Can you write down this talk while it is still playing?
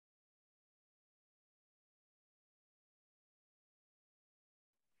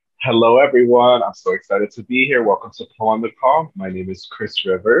Hello, everyone. I'm so excited to be here. Welcome to Paul on the Call. My name is Cris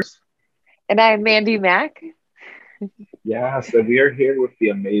Rivers. And I'm Mandy Mac. Yes, and we are here with the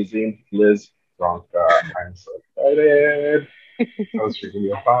amazing Liz Roncka. I'm so excited. I was reading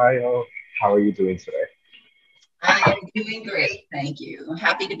your bio. How are you doing today? I am doing great. Thank you. I'm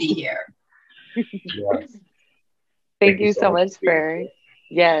happy to be here. Yes, Thank thank you you so so much much for being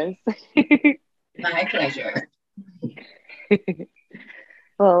for, here. yes. My pleasure.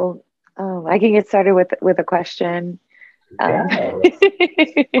 Well, I can get started with a question. Um, Yeah, let's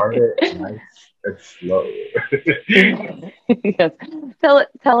start it nice and slow. yes.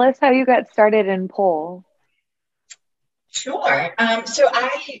 Tell us how you got started in pole. Sure.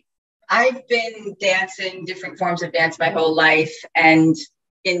 I've been dancing different forms of dance my whole life, and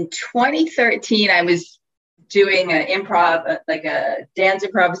in 2013 I was doing an improv, like a dance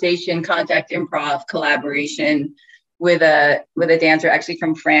improvisation, contact improv collaboration with a dancer actually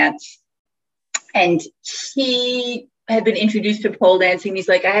from France, and he had been introduced to pole dancing. He's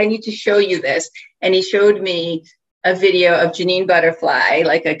like, I need to show you this. And he showed me a video of Janine Butterfly,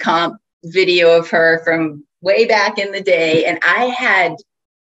 like a comp video of her from way back in the day. And I had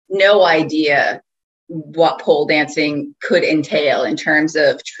no idea what pole dancing could entail in terms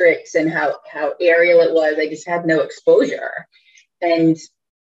of tricks and how aerial it was. I just had no exposure. And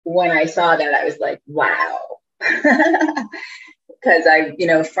when I saw that, I was like, wow. Because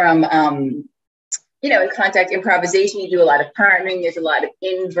in contact improvisation, you do a lot of partnering. There's a lot of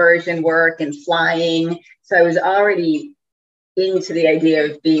inversion work and flying. So I was already into the idea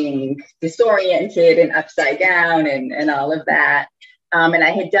of being disoriented and upside down and all of that. And I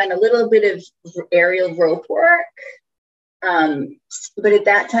had done a little bit of aerial rope work. But at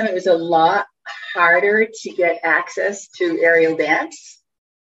that time, it was a lot harder to get access to aerial dance.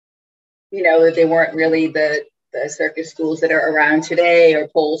 They weren't really the circus schools that are around today or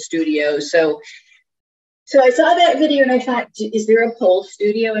pole studios. So I saw that video and I thought, is there a pole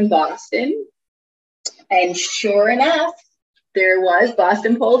studio in Boston? And sure enough, there was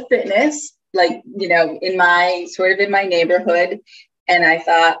Boston Pole Fitness, in my neighborhood. And I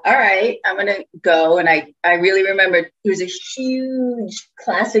thought, all right, I'm going to go. And I really remember it was a huge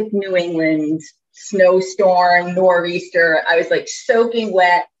classic New England snowstorm, nor'easter. I was like soaking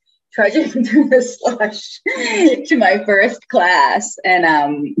wet, trudging through the slush to my first class. And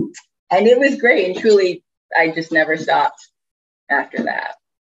it was great. And truly, I just never stopped after that.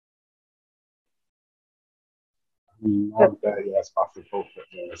 Love that. Yes, possible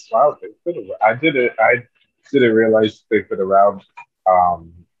fitness. Wow, they've been around. I didn't realize they've been around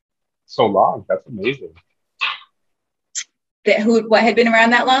um so long. That's amazing. What had been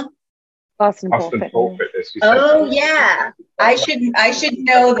around that long? Boston Pole Boston Pole Fitness. Fitness. You said Oh that. yeah. I should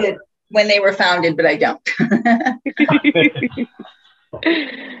know that when they were founded, but I don't.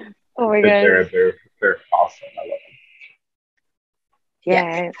 Oh my They're gosh. they're awesome. I love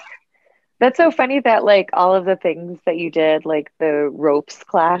Yeah. Yeah. That's so funny that like all of the things that you did, like the ropes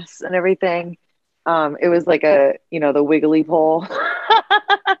class and everything, it was like the wiggly pole.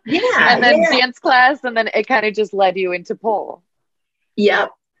 Yeah. And then Yeah. dance class, and then it kind of just led you into pole.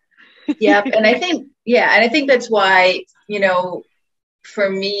 Yep. Yep. And I think that's why, for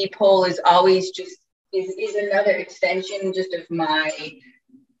me, pole is always just is another extension just of my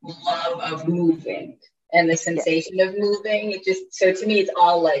love of moving and the Yeah. sensation of moving. So to me, it's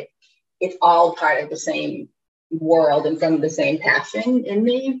all part of the same world and from the same passion in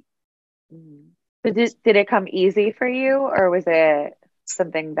me. Mhm. Did it come easy for you, or was it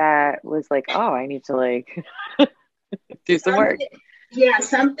something that was like, oh, I need to like do some Some, work? yeah,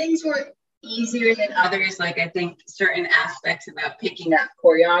 some things were easier than others. Like I think certain aspects about picking up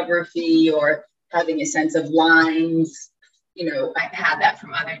choreography or having a sense of lines, I've had that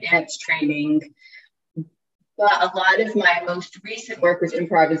from other dance training. But a lot of my most recent work was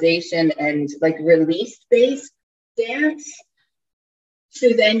improvisation and like release-based dance. So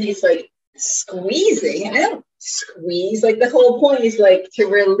then it's like squeezing. I don't squeeze. Like the whole point is like to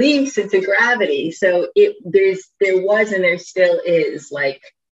release into gravity. So there was and there still is like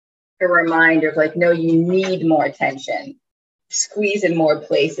a reminder of like, no, you need more tension. Squeeze in more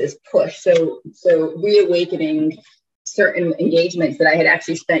places, push. So reawakening certain engagements that I had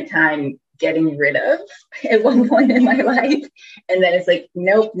actually spent time getting rid of at one point in my life. And then it's like,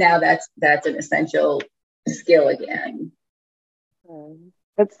 nope, now that's an essential skill again.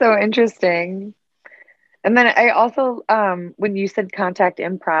 That's so interesting. And then I also, when you said contact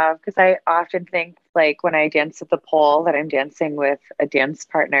improv, because I often think like when I dance with the pole that I'm dancing with a dance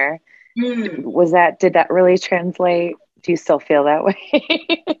partner. Mm. Did that really translate? Do you still feel that way?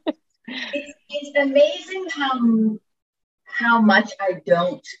 It's amazing how much I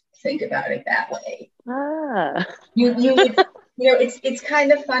don't think about it that way. Ah. You would, it's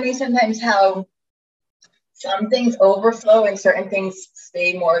kind of funny sometimes how some things overflow and certain things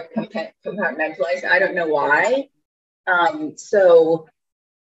stay more compartmentalized. I don't know why. So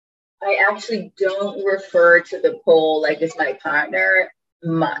I actually don't refer to the pole like as my partner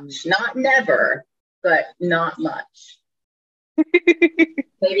much. Not never, but not much.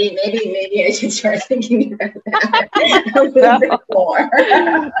 Maybe I should start thinking about that a little bit more.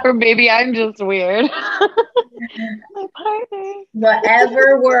 Or maybe I'm just weird. My partner.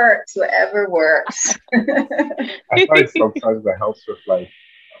 Whatever works. I find sometimes that helps with like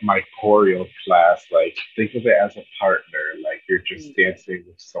my choreo class. Like think of it as a partner. Like you're just dancing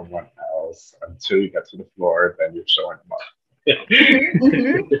with someone else until you get to the floor, then you're showing them up.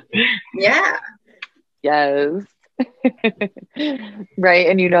 Mm-hmm. Yeah. Yes. Right.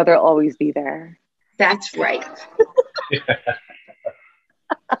 And they'll always be there. That's right.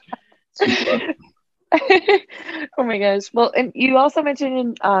 Oh my gosh. Well, and you also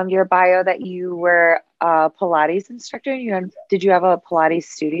mentioned in your bio that you were a Pilates instructor. Did you have a Pilates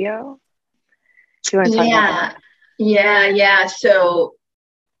studio? Do you want to talk about that? Yeah. So,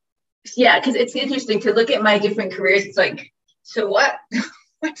 because it's interesting to look at my different careers. It's like, so what?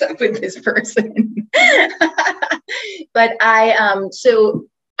 What's up with this person? But so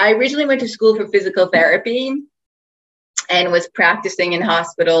I originally went to school for physical therapy and was practicing in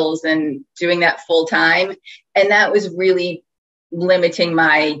hospitals and doing that full time. And that was really limiting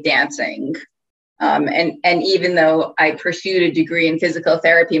my dancing. And even though I pursued a degree in physical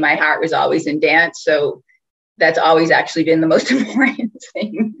therapy, my heart was always in dance. So that's always actually been the most important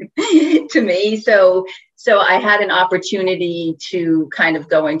thing to me. So I had an opportunity to kind of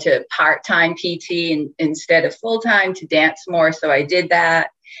go into part-time PT instead of full-time to dance more. So I did that.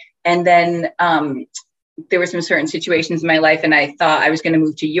 And then there were some certain situations in my life, and I thought I was going to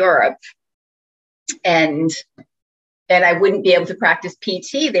move to Europe. And I wouldn't be able to practice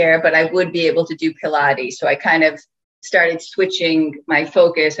PT there, but I would be able to do Pilates. So I kind of started switching my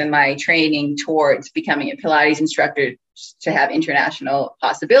focus and my training towards becoming a Pilates instructor to have international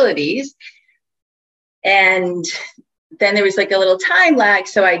possibilities. And then there was like a little time lag.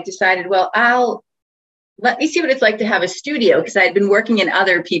 So I decided, well, let me see what it's like to have a studio, because I had been working in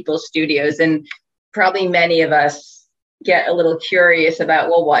other people's studios, and probably many of us get a little curious about,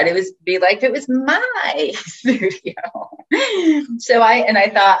 well, what it would be like if it was my studio. So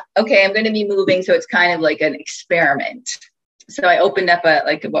I thought, okay, I'm going to be moving. So it's kind of like an experiment. So I opened up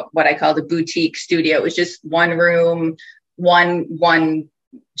what I called a boutique studio. It was just one room, one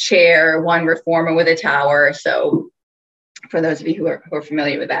chair, one reformer with a tower. So for those of you who are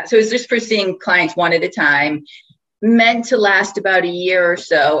familiar with that. So it's just for seeing clients one at a time, meant to last about a year or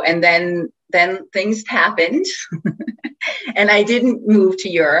so. And then things happened. And I didn't move to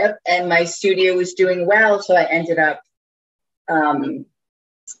Europe, and my studio was doing well. So I ended up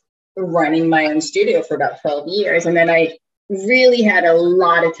running my own studio for about 12 years. And then I really had a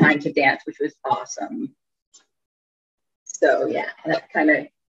lot of time to dance, which was awesome. So yeah,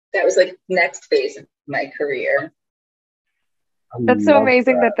 that was like next phase of my career. That's so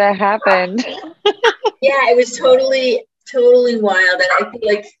amazing that happened. Yeah, it was totally wild. And I feel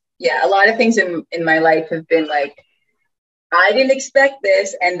like, a lot of things in my life have been like, I didn't expect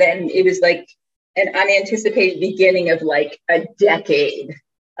this. And then it was like an unanticipated beginning of like a decade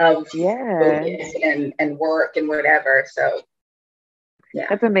of focus and work and whatever. So, yeah.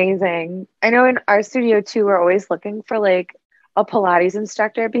 That's amazing. I know in our studio too, we're always looking for like a Pilates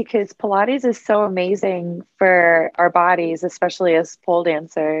instructor, because Pilates is so amazing for our bodies, especially as pole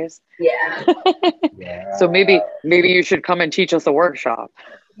dancers. Yeah. So maybe you should come and teach us a workshop.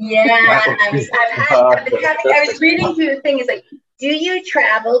 Yeah, I was reading through the thing. It's like, do you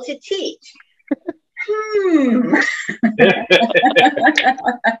travel to teach?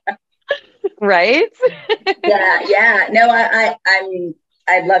 Right? Yeah. No, I'd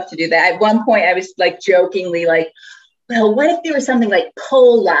love to do that. At one point, I was like jokingly like, well, what if there was something like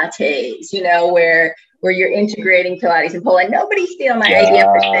pole lattes? Where you're integrating Pilates and pole, and nobody steal my idea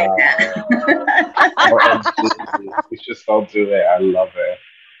for saying that. We just all do it. I love it.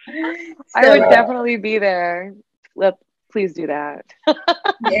 I would definitely be there. Please do that.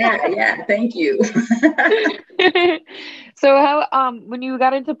 Yeah. Thank you. So how, when you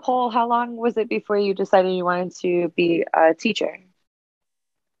got into pole, how long was it before you decided you wanted to be a teacher?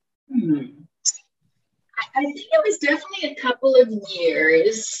 I think it was definitely a couple of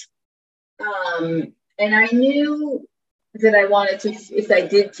years. And I knew that I wanted to, if I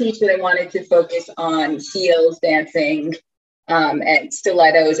did teach, that I wanted to focus on heels dancing, and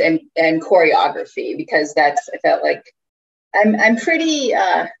stilettos and choreography, because I felt like I'm pretty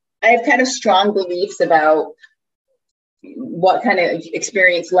I have kind of strong beliefs about what kind of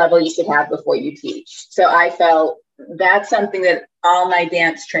experience level you should have before you teach. So I felt that's something that all my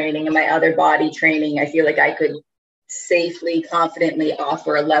dance training and my other body training, I feel like I could safely, confidently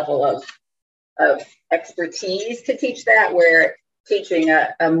offer a level of expertise to teach that, where teaching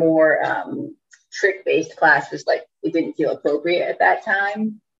a more trick-based class was like, it didn't feel appropriate at that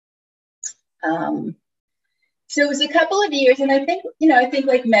time. So it was a couple of years, and I think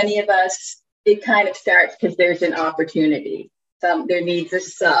like many of us, it kind of starts because there's an opportunity. There needs a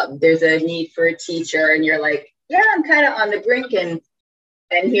sub, there's a need for a teacher, and you're like, yeah, I'm kind of on the brink, and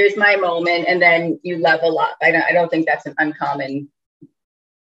here's my moment, and then you level up. I don't think that's an uncommon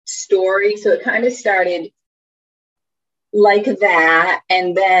story. So it kind of started like that,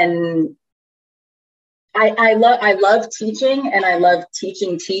 and then I love teaching, and I love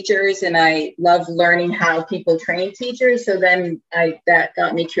teaching teachers, and I love learning how people train teachers. So then that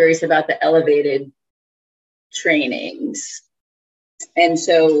got me curious about the elevated trainings. And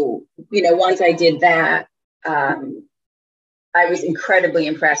so, once I did that, I was incredibly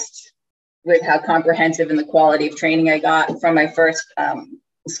impressed with how comprehensive and the quality of training I got from my first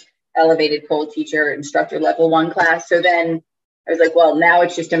elevated pole teacher instructor level 1 class. So then I was like, well, now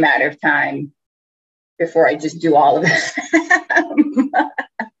it's just a matter of time before I just do all of it.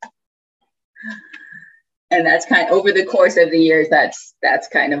 And that's kind of over the course of the years, that's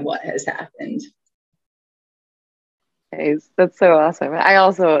kind of what has happened. Okay, that's so awesome. I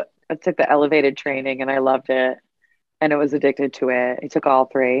took the elevated training and I loved it, and I was addicted to it. I took all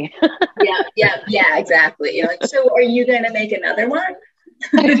 3. yeah, exactly. You're like, so are you going to make another one?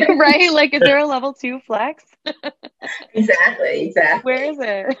 Right? Like, is there a level 2 flex? Exactly. Where is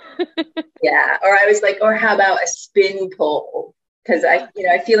it? Yeah. Or I was like, or how about a spin pole? Because I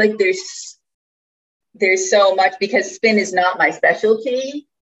feel like there's so much, because spin is not my specialty,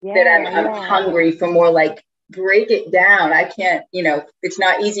 that I'm hungry for more like, break it down. I can't, it's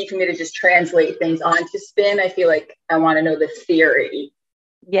not easy for me to just translate things onto spin. I feel like I want to know the theory.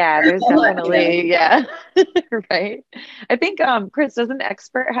 Yeah, there's definitely, yeah. Right. I think, Cris, doesn't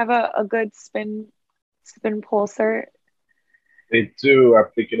Expert have a good spin pole cert? They do. I'm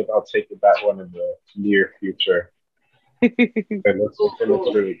thinking about taking that one in the near future. It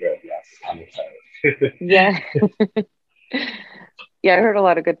looks really good. Yes, I'm excited. Yeah. Yeah, I heard a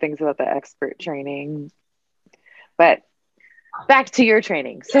lot of good things about the Expert training. But back to your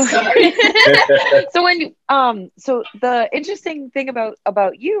training. So, so when so the interesting thing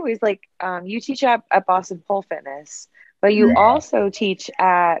about you is like you teach at Boston Pole Fitness, but you also teach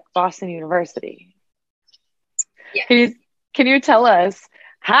at Boston University. Yes. Can you tell us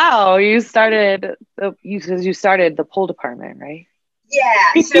how you started you started the pole department, right?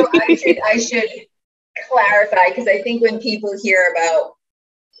 Yeah. So I should clarify, because I think when people hear about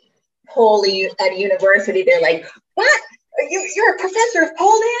pole at a university, they're like, what? You're a professor of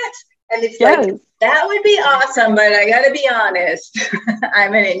pole dance? And it's like, that would be awesome, but I got to be honest,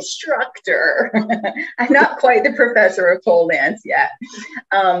 I'm an instructor. I'm not quite the professor of pole dance yet.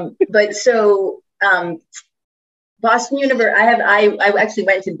 But so Boston University, I actually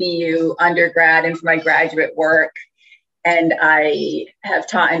went to BU undergrad and for my graduate work, and I have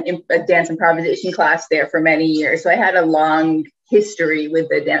taught a dance improvisation class there for many years. So I had a long history with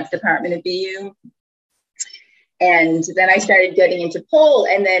the dance department at BU. And then I started getting into pole,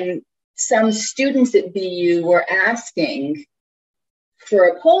 and then some students at BU were asking for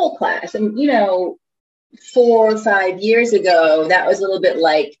a pole class. And, 4 or 5 years ago, that was a little bit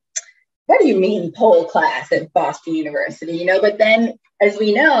like, what do you mean pole class at Boston University? But then, as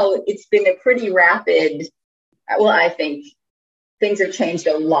we know, it's been a pretty rapid, I think things have changed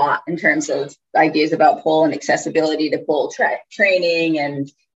a lot in terms of ideas about pole and accessibility to pole training.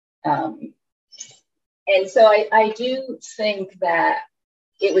 And so I do think that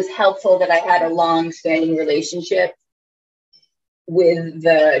it was helpful that I had a long-standing relationship with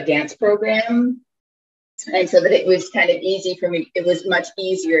the dance program. And so that it was kind of easy for me. It was much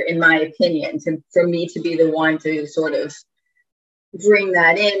easier, in my opinion, for me to be the one to sort of bring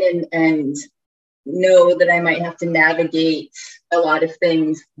that in and know that I might have to navigate a lot of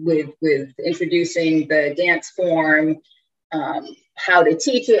things with introducing the dance form, how to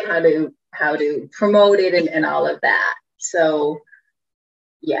teach it, how to promote it, and all of that. So,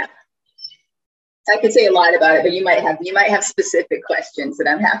 yeah, I could say a lot about it, but you might have specific questions that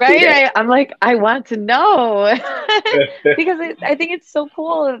I'm happy. Right, I'm like, I want to know because I think it's so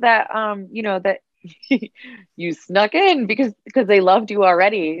cool that that you snuck in because they loved you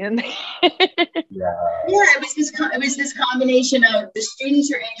already, and it was this combination of the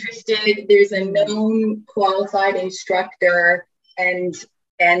students are interested. There's a known qualified instructor, and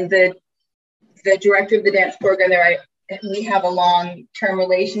and the director of the dance program there, we have a long-term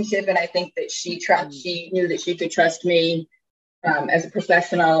relationship, and I think that she knew that she could trust me as a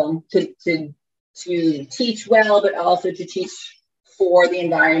professional to teach well, but also to teach for the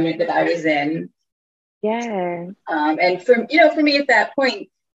environment that I was in. Yeah. And for me at that point,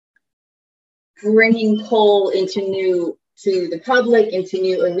 bringing pole to the public, into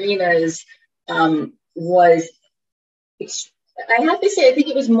new arenas, was, I have to say, I think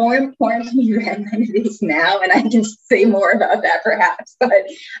it was more important to me then than it is now. And I can say more about that perhaps. But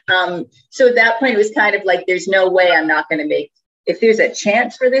so at that point, it was kind of like, there's no way I'm not going to if there's a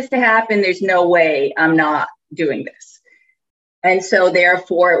chance for this to happen, there's no way I'm not doing this. And so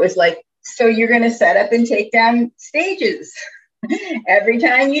therefore it was like, so you're going to set up and take down stages every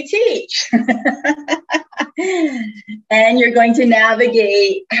time you teach. And you're going to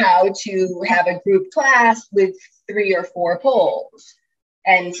navigate how to have a group class with 3 or 4 poles.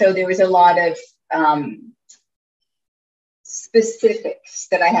 And so there was a lot of specifics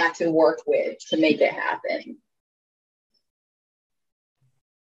that I had to work with to make it happen.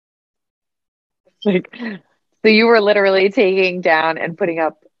 Like, so you were literally taking down and putting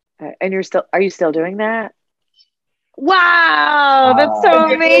up, and are you still doing that? Wow, that's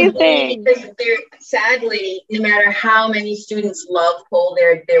so amazing. Sadly, no matter how many students love pole,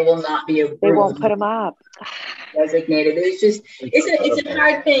 there will not be a room. They won't put them up. Designated. It's a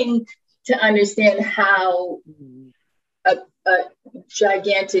hard thing to understand how a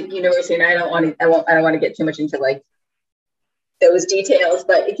gigantic university, and I don't want to get too much into like those details,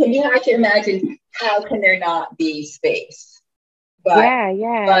 but it can be hard to imagine how can there not be space. But,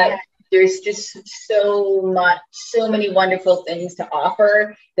 yeah. But there's just so many wonderful things to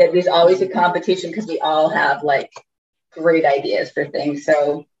offer that there's always a competition because we all have like great ideas for things.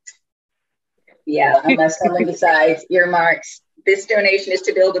 So yeah, unless someone decides earmarks, this donation is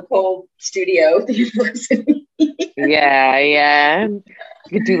to build a pole studio at the university. Yeah. You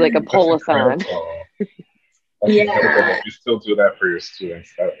could do like a pole-a-thon. That's incredible that you still do that for your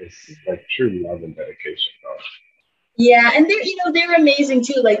students. That is like true love and dedication, though. Yeah, and they're amazing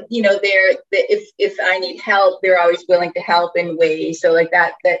too. Like, if I need help, they're always willing to help in ways. So like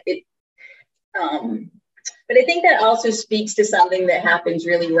that it. But I think that also speaks to something that happens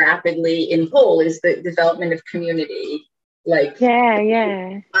really rapidly in pole is the development of community. Like,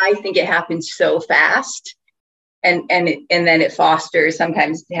 yeah. I think it happens so fast. And then it fosters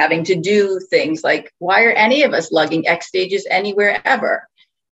sometimes having to do things like, why are any of us lugging X stages anywhere ever?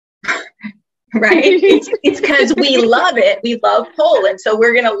 Right? It's because we love it. We love pole. And so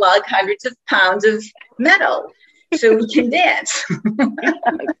we're going to lug hundreds of pounds of metal so we can dance.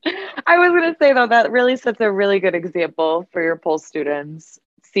 I was going to say, though, that really sets a really good example for your pole students,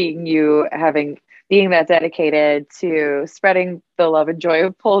 seeing you being that dedicated to spreading the love and joy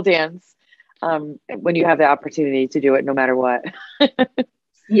of pole dance. When you have the opportunity to do it, no matter what.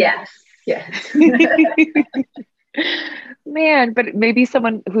 Yes. Man, but maybe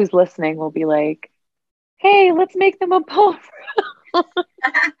someone who's listening will be like, hey, let's make them a pole.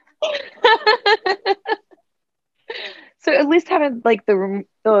 So at least having like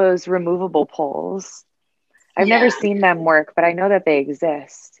those removable poles. I've never seen them work, but I know that they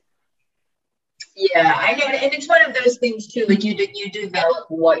exist. Yeah, I know. And it's one of those things too, like you develop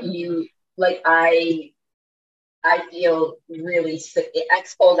what you like. I feel really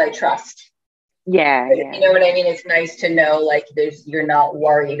X-poles I trust. Yeah. You know what I mean? It's nice to know like you're not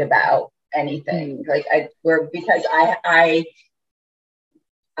worried about anything. Like because I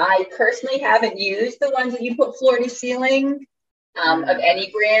personally haven't used the ones that you put floor to ceiling of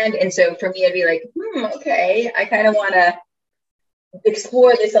any brand. And so for me, I'd be like, okay, I kind of want to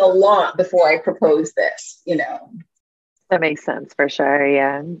explore this a lot before I propose this, That makes sense for sure.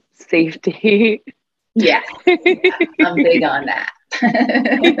 Yeah. Safety. Yeah. I'm big on that.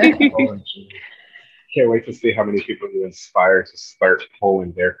 Can't wait to see how many people you inspire to start pole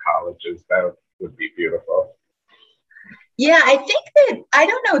in their colleges. That would be beautiful. Yeah, I think that, I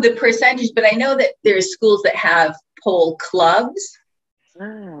don't know the percentage, but I know that there's schools that have pole clubs.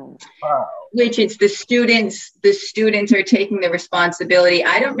 Wow. Which it's the students are taking the responsibility.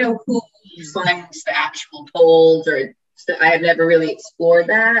 I don't know who funds the actual poles, or I have never really explored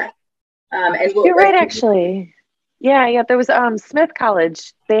that. You're right, actually. Yeah. There was Smith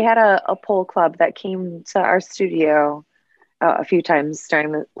College. They had a pole club that came to our studio a few times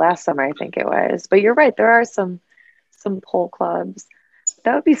during the last summer, I think it was. But you're right, there are some pole clubs.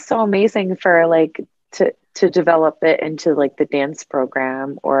 That would be so amazing for like to develop it into like the dance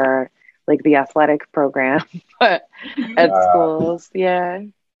program or like the athletic program at schools. Yeah.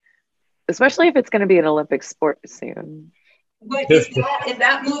 Especially if it's going to be an Olympic sport soon. What is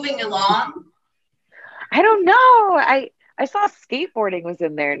that moving along? I don't know. I saw skateboarding was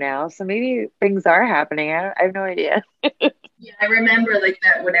in there now, so maybe things are happening. I have no idea. Yeah, I remember like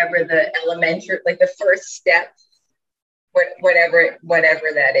that, whatever the elementary, like the first step, whatever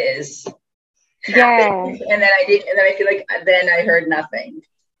that is. Yeah. And then I feel like then I heard nothing.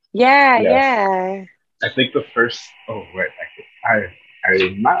 Yeah, Yes. yeah. I think the first. Oh wait, I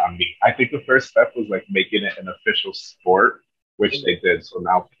not on me. I think the first step was like making it an official sport, which they did. So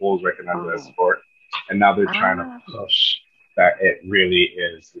now pool's recognized as Oh. sport, and now they're trying to Ah. push that it really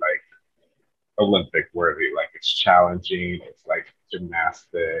is like Olympic worthy. Like it's challenging. It's like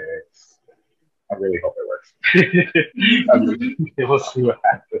gymnastics. I really hope it works. I mean, we'll see what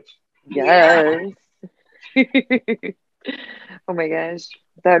happens. Yes. Oh my gosh.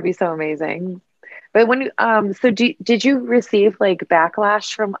 That would be so amazing. But when you so did you receive like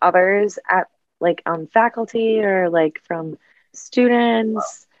backlash from others at like faculty or like from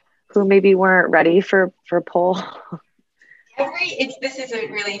students who maybe weren't ready for pole? This is a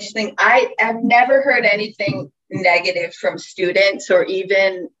really interesting. I have never heard anything negative from students, or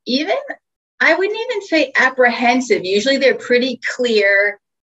even I wouldn't even say apprehensive. Usually they're pretty clear,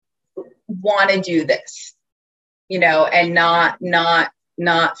 want to do this, and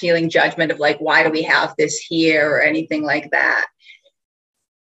not feeling judgment of like, why do we have this here or anything like that.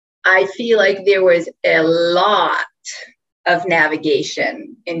 I feel like there was a lot of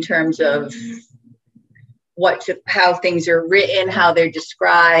navigation in terms of how things are written, how they're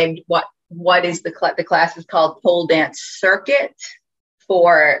described, what is the class is called pole dance circuit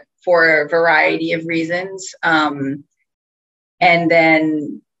for a variety of reasons. And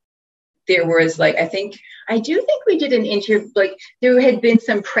then there was like, I do think we did an interview, like there had been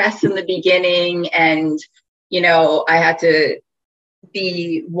some press in the beginning, and, I had to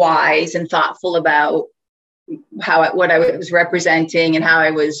be wise and thoughtful about what I was representing and how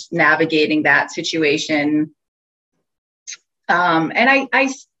I was navigating that situation. And I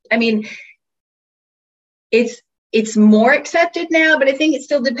mean, it's more accepted now, but I think it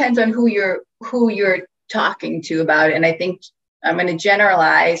still depends on who you're talking to about it. And I think I'm going to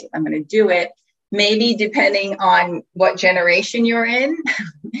generalize, I'm going to do it, maybe depending on what generation you're in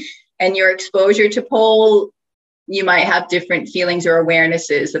and your exposure to pole, you might have different feelings or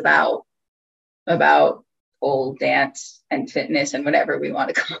awarenesses about pole dance and fitness and whatever we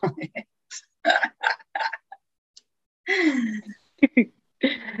want to call it.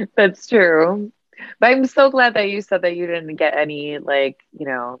 That's true. But I'm so glad that you said that you didn't get any like,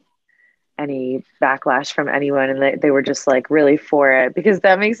 any backlash from anyone, and they were just like really for it, because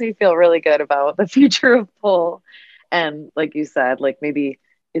that makes me feel really good about the future of pole. And like you said, like maybe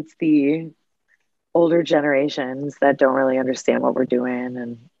it's the older generations that don't really understand what we're doing,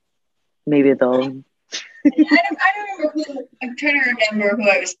 and maybe they'll I don't remember I'm trying to remember who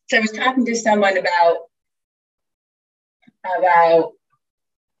I was talking to someone about I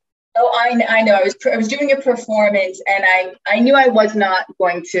know I was doing a performance, and I knew I was not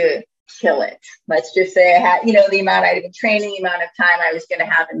going to kill it. Let's just say I had, the amount I'd been training, the amount of time I was going to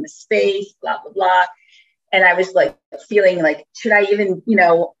have in the space, blah, blah, blah. And I was like feeling like, should I even,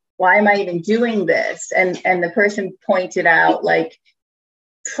 why am I even doing this? And the person pointed out, like,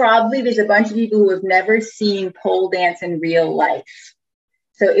 probably there's a bunch of people who have never seen pole dance in real life.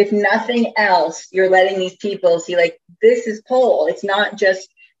 So if nothing else, you're letting these people see, like, this is pole. It's not just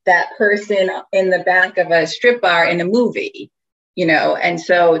that person in the back of a strip bar in a movie, and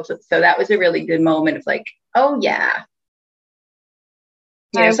so that was a really good moment of like, oh yeah.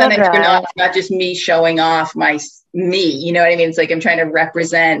 Sometimes it's not just me showing off me, you know what I mean? It's like I'm trying to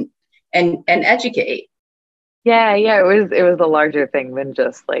represent and educate. Yeah, it was a larger thing than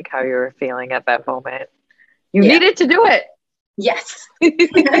just like how you were feeling at that moment. You needed to do it. Yes. For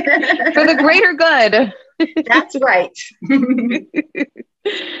the greater good. That's right.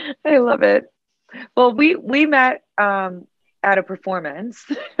 I love it. Well, we met at a performance.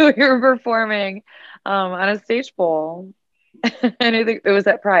 We were performing on a stage bowl. And I think it was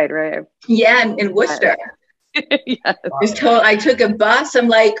at Pride, right? Yeah, in Worcester. Yes. I took a bus. I'm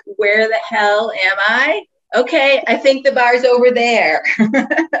like, where the hell am I? Okay, I think the bar's over there.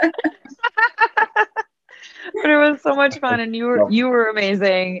 But it was so much fun, and you were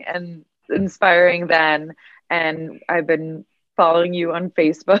amazing and inspiring then. And I've been following you on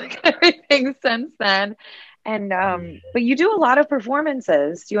Facebook and everything since then. And but you do a lot of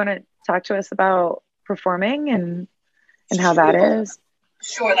performances. Do you want to talk to us about performing and how that is?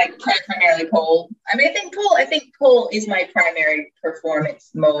 Sure, like primarily pole. I mean, I think pole is my primary performance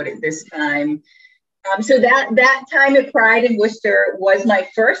mode at this time. So that time at Pride in Worcester was my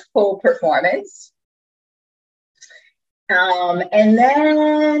first pole performance. And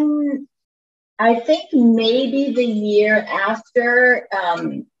then I think maybe the year after, I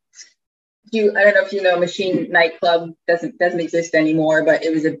don't know if you know, Machine nightclub doesn't exist anymore, but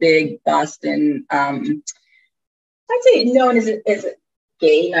it was a big Boston, I'd say known as a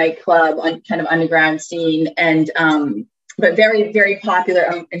gay nightclub on kind of underground scene, and but very, very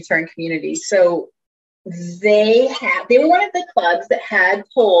popular in certain communities. So they were one of the clubs that had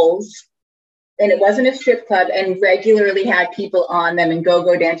poles, and it wasn't a strip club, and regularly had people on them, and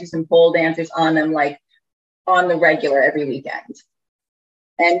go-go dancers and pole dancers on them, like on the regular every weekend.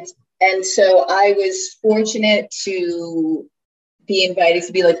 And so I was fortunate to be invited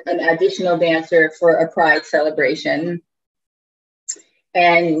to be like an additional dancer for a Pride celebration.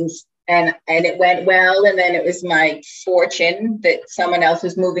 And it went well. And then it was my fortune that someone else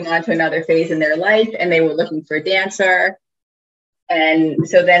was moving on to another phase in their life, and they were looking for a dancer. And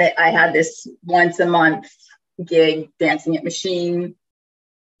so then I had this once a month gig dancing at Machine.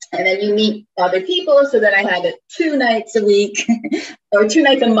 And then you meet other people. So then I had it 2 nights a week or 2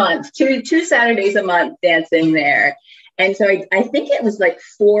 nights a month, two Saturdays a month dancing there. And so I think it was like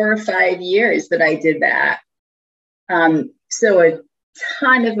 4 or 5 years that I did that. So a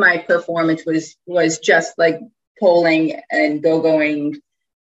ton of my performance was just like polling and go-going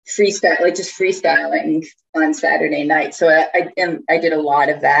freestyle, like just freestyling on Saturday night. So I did a lot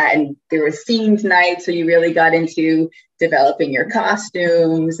of that, and there were themed nights, so you really got into developing your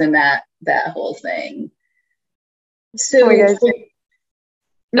costumes and that whole thing. So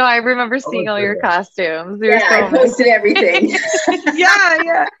no, I remember seeing all your costumes. I posted everything.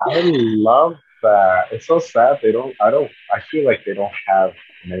 yeah. I love that. It's so sad I feel like they don't have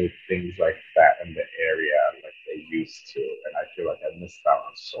many things like that in the area like they used to, and I feel like I missed out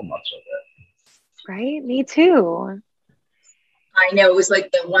on so much of it. Right, me too. I know, it was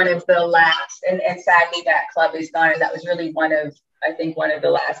like one of the last, and sadly that club is gone, and that was really one of the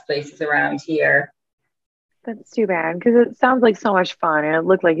last places around here. That's too bad, because it sounds like so much fun, and it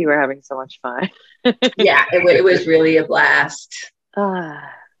looked like you were having so much fun. Yeah, it was really a blast.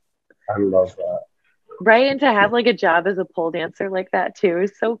 I love that. Right, and to have like a job as a pole dancer like that too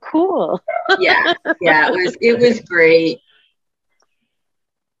is so cool. Yeah, it was great.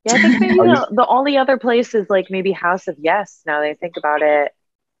 Yeah, I think maybe the only other place is like maybe House of Yes, now that I think about it.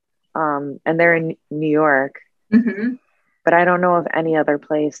 And they're in New York. Mm-hmm. But I don't know of any other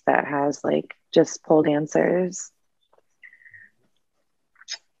place that has like just pole dancers.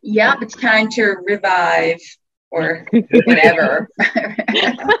 Yep, it's time to revive or whatever.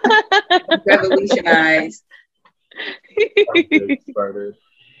 Revolutionize.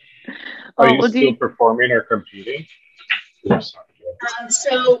 Are you still performing or competing?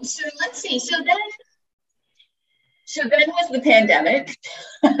 So let's see. So then was the pandemic.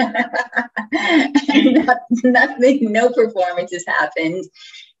 Nothing, no performances happened.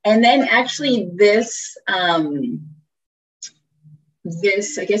 And then actually this, I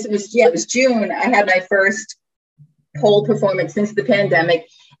guess it was June, I had my first pole performance since the pandemic.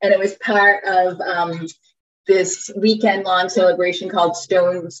 And it was part of this weekend-long celebration called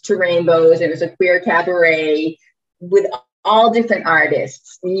Stones to Rainbows. It was a queer cabaret with all different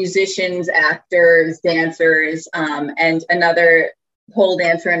artists, musicians, actors, dancers, and another pole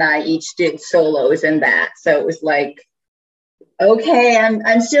dancer and I each did solos in that. So it was like, okay,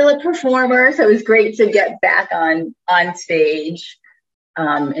 I'm still a performer. So it was great to get back on stage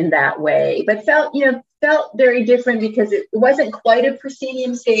in that way. But felt very different because it wasn't quite a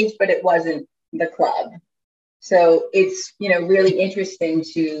proscenium stage, but it wasn't the club. So it's, really interesting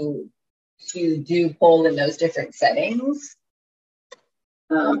to do pole in those different settings.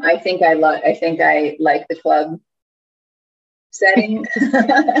 I think I like the club setting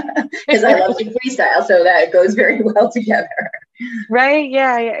because I love to freestyle, so that goes very well together. Right?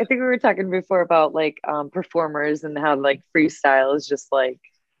 Yeah, I think we were talking before about like performers and how like freestyle is just like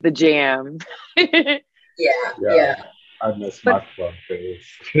the jam. Yeah. I miss my club phase.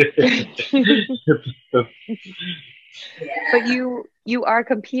 But you are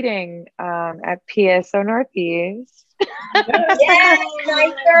competing at PSO Northeast. Yay,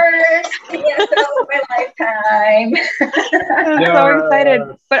 my first PSO of my lifetime. I'm so excited.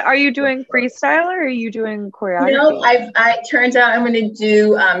 But are you doing freestyle or are you doing choreography? No, I turns out I'm going to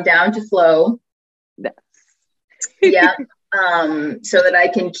do Down to Flow. Yeah. So that I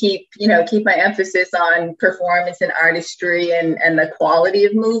can keep my emphasis on performance and artistry and the quality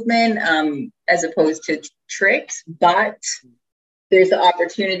of movement as opposed to tricks. But there's the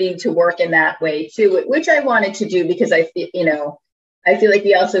opportunity to work in that way too, which I wanted to do because I feel like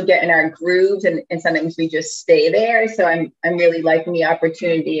we also get in our grooves and sometimes we just stay there. So I'm really liking the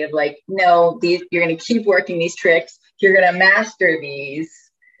opportunity of like, no, you're going to keep working these tricks, you're gonna master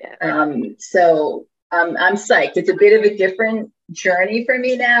these. Yeah. So I'm psyched. It's a bit of a different journey for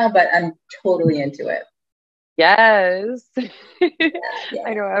me now, but I'm totally into it. Yes. Yeah.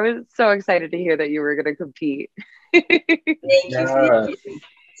 I know. I was so excited to hear that you were going to compete. Thank you. Yeah, Thank you.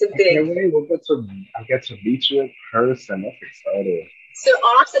 It's a I big. can't wait. I get to meet you in person. That's exciting. So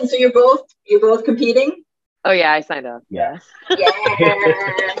awesome. So you're both competing? Oh yeah, I signed up. Yeah.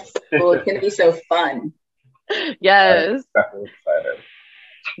 Yes. Well, it's gonna be so fun. I'm Yes. definitely excited.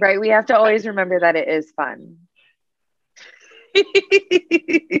 Right. We have to always remember that it is fun. And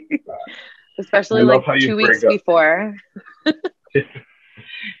I Especially love like how you 2 weeks bring up before.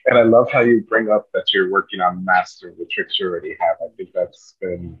 and I love how you bring up that you're working on mastering the tricks you already have. I think that's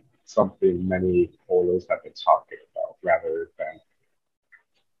been something many polers have been talking about rather than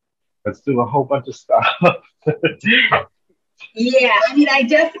let's do a whole bunch of stuff. Yeah, I mean, I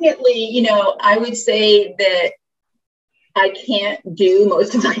definitely, I would say that I can't do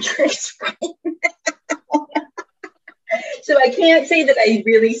most of my tricks right. So I can't say that I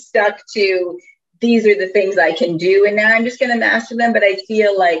really stuck to these are the things I can do, and now I'm just going to master them. But I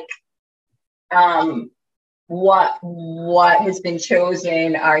feel like what has been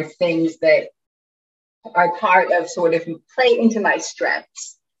chosen are things that are part of sort of play into my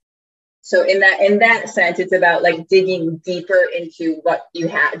strengths. So in that sense, it's about like digging deeper into what you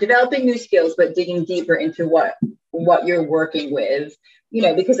have, developing new skills, but digging deeper into what you're working with,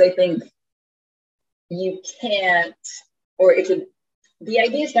 because I think you can't, or the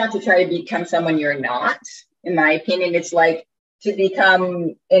idea is not to try to become someone you're not. In my opinion, it's like to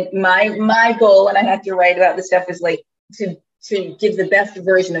become, my goal, and I have to write about this stuff, is like to give the best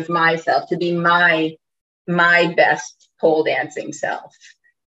version of myself, to be my best pole dancing self,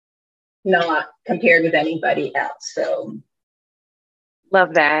 not compared with anybody else. So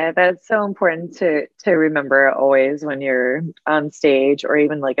Love that. That's so important to remember always when you're on stage or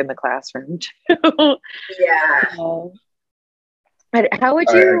even like in the classroom too. yeah. How would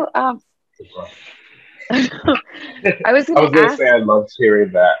I, you I was I gonna was gonna ask. say I loved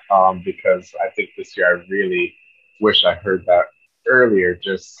hearing that because I think this year I really wish I heard that earlier.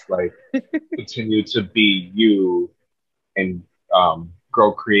 Just like continue to be you and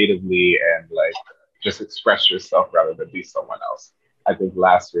grow creatively and like just express yourself rather than be someone else. I think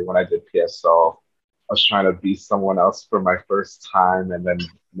last year when I did PSO, I was trying to be someone else for my first time, and then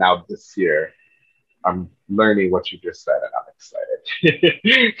now this year I'm learning what you just said, and I'm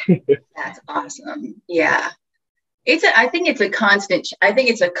excited. That's awesome. Yeah. I think it's a constant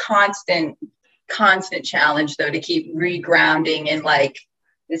challenge though, to keep regrounding and like,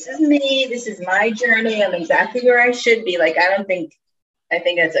 this is me, this is my journey, I'm exactly where I should be. Like, I think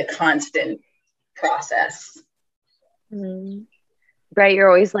it's a constant process. Mm. Right, you're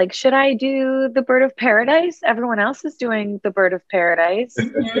always like, should I do the bird of paradise? Everyone else is doing the bird of paradise.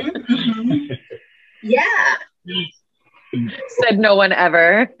 Mm-hmm, mm-hmm. Yeah. Said no one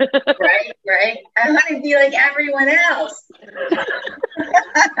ever. Right. I want to be like everyone else.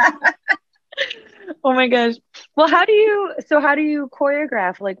 Oh my gosh. Well, how do you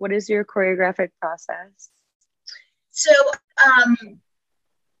choreograph? Like, what is your choreographic process? So, um,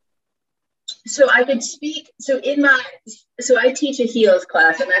 so I could speak. So I teach a heels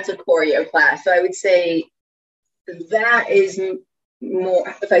class, and that's a choreo class. So I would say that is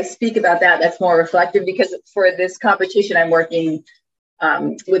more. If I speak about that, that's more reflective, because for this competition, I'm working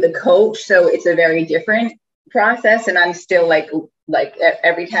with a coach, so it's a very different process, and I'm still like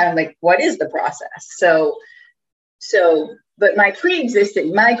every time I'm like, what is the process? But my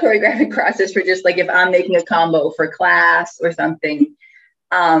choreographic process for just like if I'm making a combo for class or something,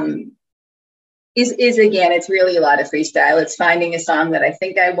 is again, it's really a lot of freestyle. It's finding a song that I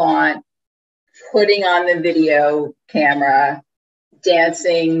think I want, putting on the video camera,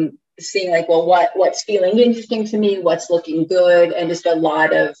 dancing, seeing like, well, what's feeling interesting to me, what's looking good, and just a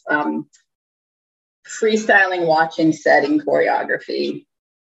lot of freestyling, watching, setting choreography.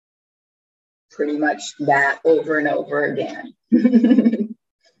 Pretty much that over and over again.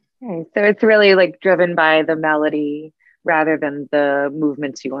 Okay, so it's really like driven by the melody rather than the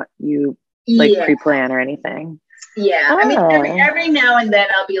movements you like Yeah. pre-plan or anything. Yeah. Oh. I mean, every now and then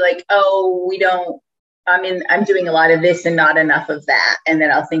I'll be like, oh, I'm doing a lot of this and not enough of that. And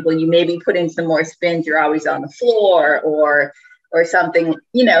then I'll think, well, you maybe put in some more spins. You're always on the floor or something,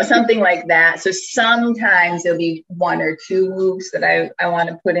 something like that. So sometimes there'll be one or two moves that I want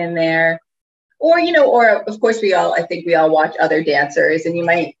to put in there. Or of course I think we all watch other dancers, and you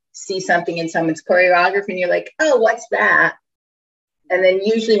might see something in someone's choreography and you're like, oh, what's that? And then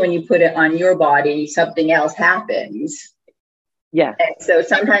usually when you put it on your body, something else happens. Yeah. And so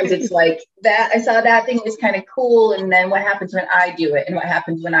sometimes it's like that. I saw that thing, it was kind of cool. And then what happens when I do it? And what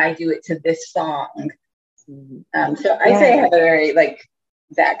happens when I do it to this song? So I say I have a very like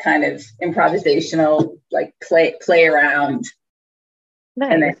that kind of improvisational, like play around.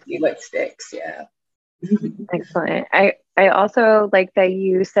 Nice. And then see what sticks. Yeah. Excellent. I also like that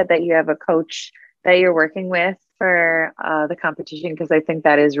you said that you have a coach that you're working with for the competition, because I think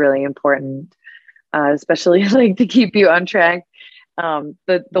that is really important, especially like to keep you on track.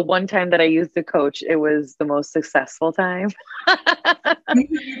 The one time that I used a coach, it was the most successful time.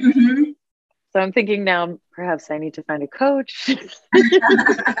 Mm-hmm. So I'm thinking now, perhaps I need to find a coach. For me,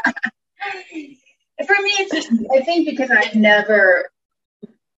 it's just, I think because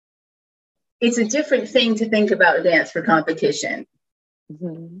it's a different thing to think about dance for competition.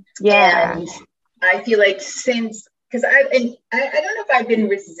 Mm-hmm. Yeah. And I feel like because I don't know if I've been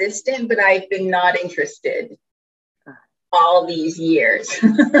resistant, but I've been not interested all these years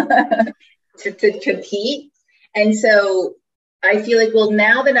to compete. And so I feel like, well,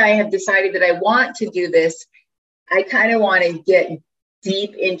 now that I have decided that I want to do this, I kind of want to get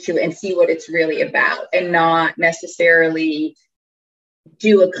deep into it and see what it's really about, and not necessarily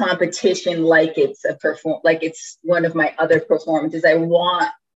do a competition like it's like it's one of my other performances. I want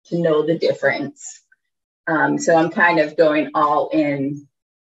to know the difference. So I'm kind of going all in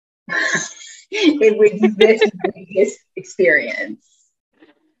with this experience.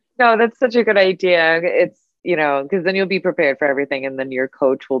 No, that's such a good idea. It's, because then you'll be prepared for everything, and then your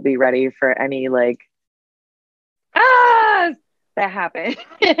coach will be ready for any like, that happened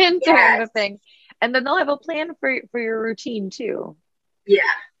during the thing. And then they'll have a plan for your routine too. Yeah.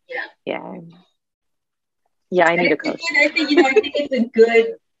 I need a coach. I think it's a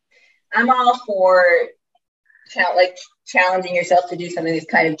good, I'm all for challenging yourself to do something that's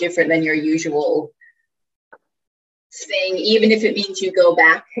kind of different than your usual thing, even if it means you go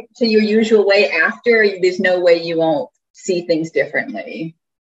back to your usual way after. There's no way you won't see things differently.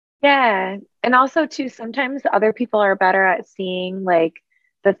 Yeah. And also too, sometimes other people are better at seeing like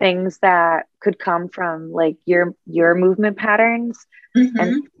the things that could come from like your movement patterns.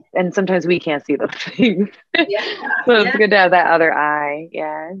 Mm-hmm. And sometimes we can't see those things. Yeah. So it's good to have that other eye.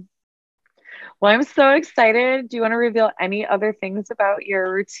 Yeah. Well, I'm so excited. Do you want to reveal any other things about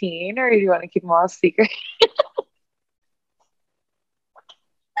your routine, or do you want to keep them all secret?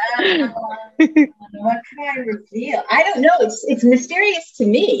 What can I reveal? I don't know. It's mysterious to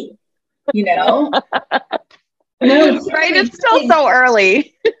me, No, right? It's still so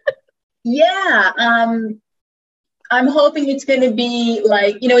early. Yeah. I'm hoping it's going to be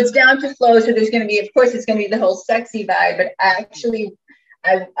like, it's down to flow. So there's going to be, of course, it's going to be the whole sexy vibe, but actually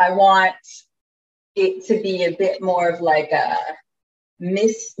I want it to be a bit more of like a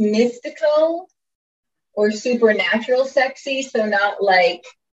mystical or supernatural sexy. So not like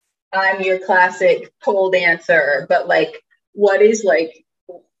I'm your classic pole dancer, but like what is like,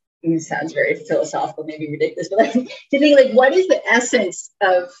 it sounds very philosophical, maybe ridiculous, but like to think like what is the essence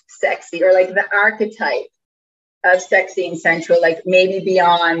of sexy, or like the archetype of sexy and sensual, like maybe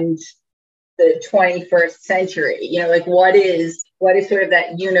beyond the 21st century, like what is sort of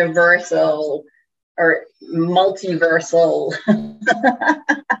that universal or multiversal.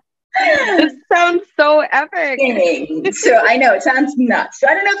 It sounds so epic. Thing. So I know it sounds nuts. So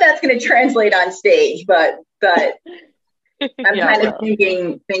I don't know if that's going to translate on stage, but I'm kind of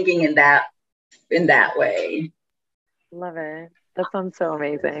thinking in that way. Love it. That sounds so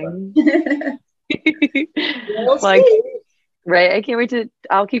amazing. Like, right. I can't wait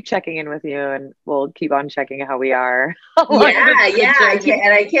I'll keep checking in with you, and we'll keep on checking how we are.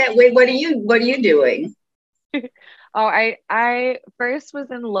 I can't wait. What are you doing? Oh, I first was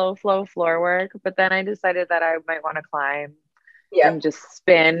in low flow floor work, but then I decided that I might want to climb and just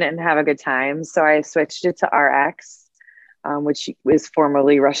spin and have a good time. So I switched it to RX, which is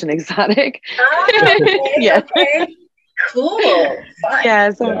formerly Russian exotic. Okay. Cool. Fun.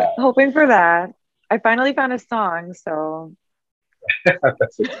 Yeah, so I'm hoping for that. I finally found a song, so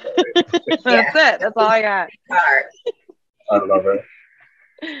that's exciting. That's it. That's all I got. I love it.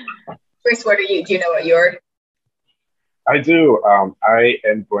 Chris, what are you? Do you know what you're? I do. I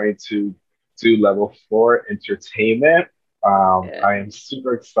am going to do level 4 entertainment. I am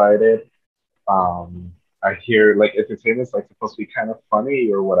super excited. I hear like entertainment is like supposed to be kind of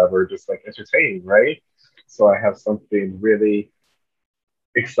funny or whatever, just like entertaining, right? So I have something really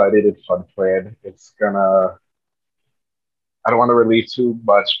excited and fun planned. It's gonna, I don't want to relieve too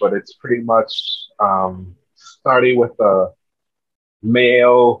much, but it's pretty much starting with a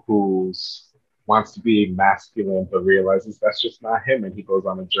male who wants to be masculine but realizes that's just not him, and he goes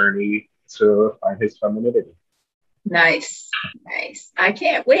on a journey to find his femininity. Nice. I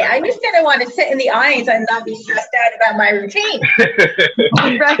can't wait. I just kind of want to sit in the audience and not be stressed out about my routine.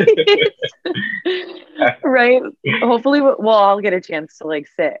 Right. Right. Hopefully we'll all get a chance to like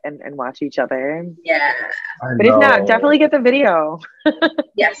sit and watch each other. Yeah. But if not, definitely get the video.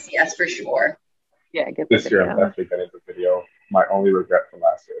 Yes, for sure. Yeah, get the this video. Year I'm definitely getting the video. My only regret from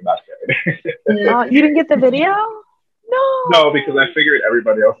last year, not kidding. Oh, you didn't get the video? No, because I figured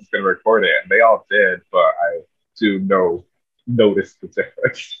everybody else is going to record it, and they all did, but I do notice the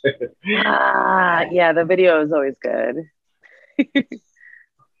difference. Yeah, the video is always good.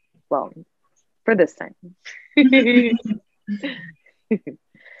 Well, for this time.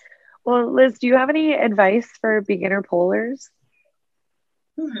 Well, Liz, do you have any advice for beginner polers?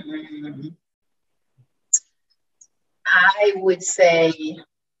 I would say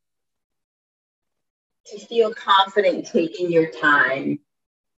to feel confident taking your time,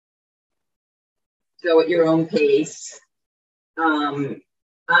 go at your own pace.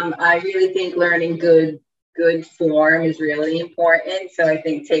 I really think learning good form is really important. So I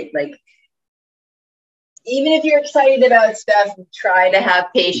think even if you're excited about stuff, try to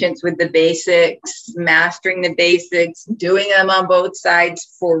have patience with the basics, mastering the basics, doing them on both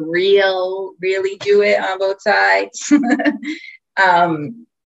sides for real, really do it on both sides.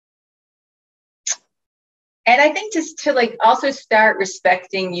 And I think just to like also start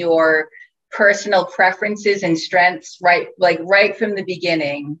respecting your personal preferences and strengths right from the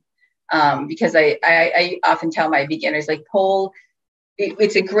beginning. Because I often tell my beginners, like, pole,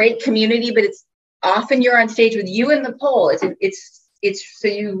 it's a great community, but it's often you're on stage with you and the pole. It's so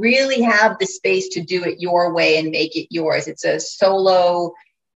you really have the space to do it your way and make it yours. It's a solo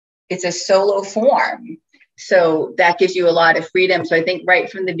form. So that gives you a lot of freedom. So I think right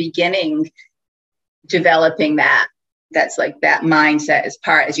from the beginning, developing that's like that mindset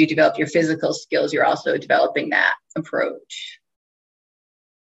as you develop your physical skills, you're also developing that approach.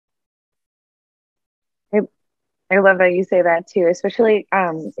 I love that you say that too, especially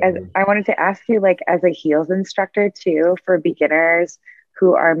as I wanted to ask you, like, as a heels instructor too, for beginners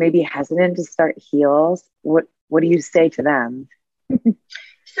who are maybe hesitant to start heels, what do you say to them?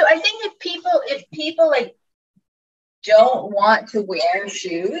 So I think if people like don't want to wear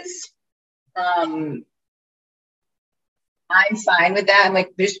shoes, I'm fine with that. I'm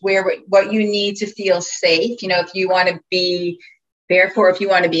like, just wear what you need to feel safe. You know, if you want to be if you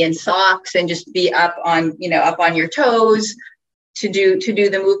want to be in socks and just be up on your toes to do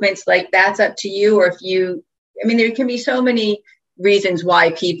the movements, like, that's up to you. Or there can be so many reasons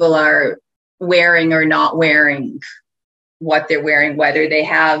why people are wearing or not wearing what they're wearing, whether they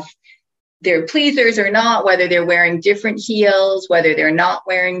have their pleasers or not, whether they're wearing different heels, whether they're not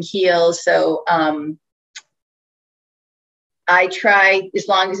wearing heels. So, I try, as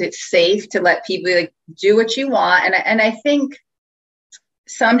long as it's safe, to let people like do what you want. And I think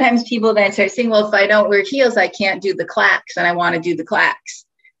sometimes people then start saying, well, if I don't wear heels, I can't do the clacks, and I want to do the clacks.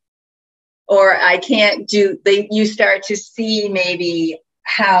 Or I can't you start to see maybe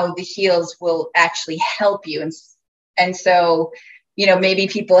how the heels will actually help you. And so, maybe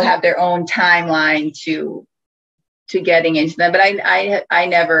people have their own timeline to getting into them. But I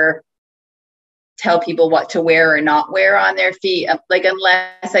never tell people what to wear or not wear on their feet, like,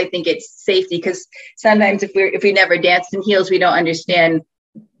 unless I think it's safety. Because sometimes if we never danced in heels, we don't understand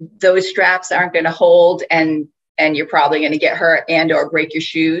those straps aren't going to hold, and you're probably going to get hurt and or break your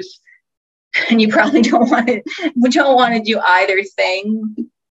shoes, and you probably don't want to do either thing.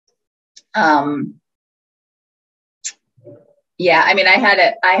 Yeah,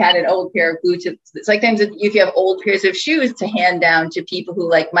 I had an old pair of boots. It's like sometimes if you have old pairs of shoes to hand down to people who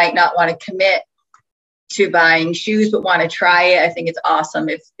like might not want to commit to buying shoes but want to try it. I think it's awesome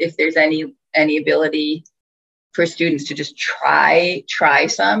if there's any ability for students to just try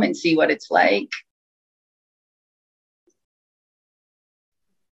some and see what it's like.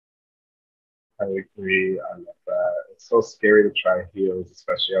 I agree. I love that. It's so scary to try heels,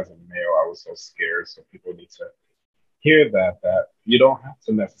 especially as a male. I was so scared. So people need to hear that you don't have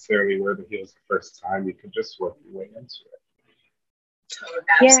to necessarily wear the heels the first time. You can just work your way into it.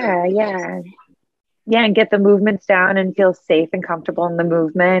 Yeah, and get the movements down and feel safe and comfortable in the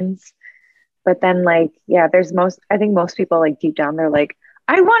movements. But then, like, yeah, I think most people, like, deep down, they're like,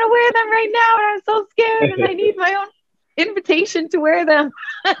 I want to wear them right now, and I'm so scared, and I need my own invitation to wear them.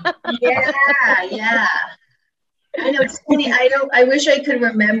 Yeah. I know, it's funny. I wish I could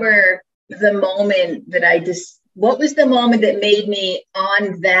remember the moment that what was the moment that made me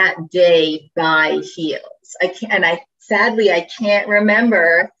on that day buy heels? Sadly, I can't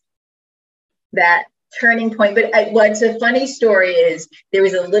remember that turning point. But what's a funny story is there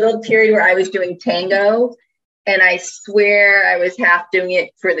was a little period where I was doing tango, And I swear I was half doing it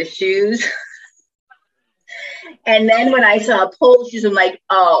for the shoes. And then when I saw pole shoes, I'm like,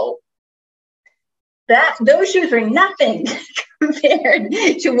 oh, those shoes are nothing compared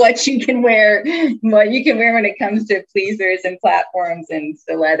to what you can wear when it comes to pleasers and platforms and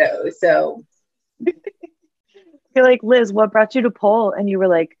stilettos. So you're like, Liz, what brought you to pole? And you were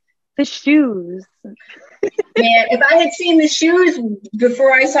like, the shoes. Man, if I had seen the shoes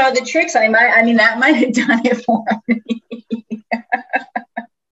before I saw the tricks, that might have done it for me.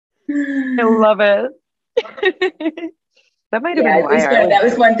 I love it. That might have been why. That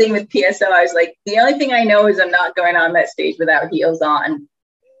was one thing with PSO. I was like, the only thing I know is I'm not going on that stage without heels on.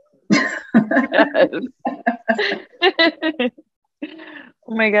 Oh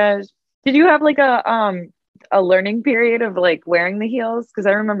my gosh. Did you have like a learning period of like wearing the heels? Because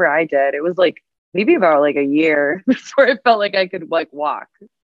I remember I did. It was like maybe about like a year before it felt like I could like walk.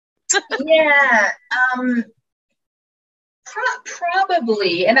 Yeah.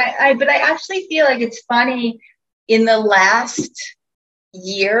 Probably. And but I actually feel like it's funny. In the last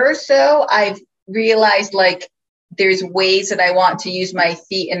year or so, I've realized like there's ways that I want to use my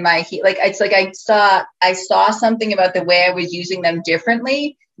feet and my heel. Like it's like I saw something about the way I was using them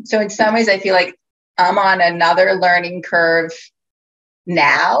differently. So in some ways, I feel like I'm on another learning curve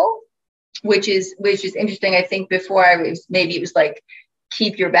now, which is interesting. I think before maybe it was like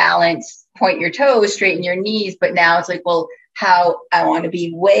keep your balance, point your toes, straighten your knees. But now it's like, well, how I want to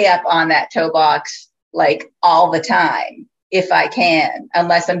be way up on that toe box like all the time if I can,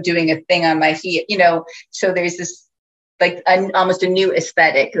 unless I'm doing a thing on my feet, so there's this like almost a new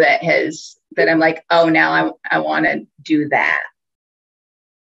aesthetic that I'm like, oh, now I want to do that.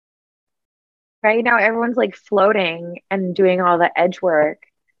 Right now, everyone's like floating and doing all the edge work,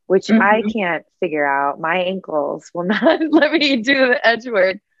 which I can't figure out. My ankles will not let me do the edge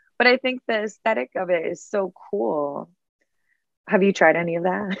work, but I think the aesthetic of it is so cool. Have you tried any of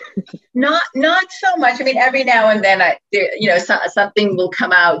that? Not so much. I mean, every now and then, something will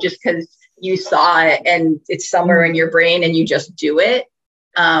come out just because you saw it and it's somewhere in your brain and you just do it.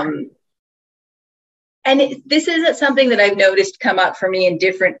 This isn't something that I've noticed come up for me in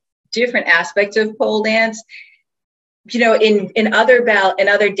different aspects of pole dance. In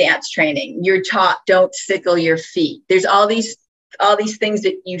other dance training, you're taught don't sickle your feet. There's all these things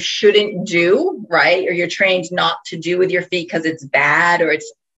that you shouldn't do, right? Or you're trained not to do with your feet because it's bad or it's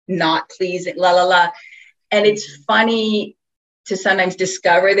not pleasing, And it's funny to sometimes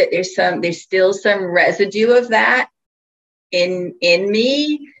discover that there's still some residue of that in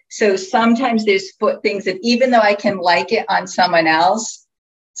me. So sometimes there's foot things that even though I can like it on someone else,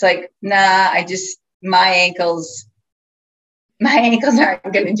 it's like, nah, my ankles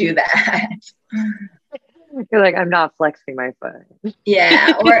aren't going to do that. You're like, I'm not flexing my foot.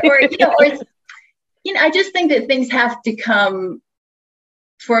 Yeah. I just think that things have to come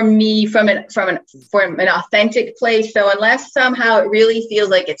for me from an authentic place. So unless somehow it really feels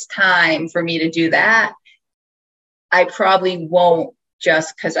like it's time for me to do that, I probably won't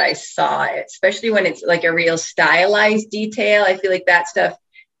just because I saw it, especially when it's like a real stylized detail. I feel like that stuff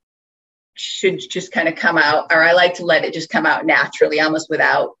should just kind of come out, or I like to let it just come out naturally, almost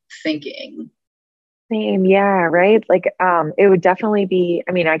without thinking. Same, yeah, right. Like, it would definitely be.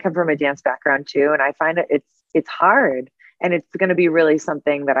 I mean, I come from a dance background too, and I find it's hard, and it's going to be really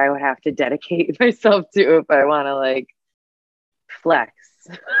something that I would have to dedicate myself to if I want to like flex.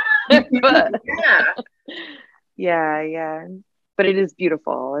 But yeah. But it is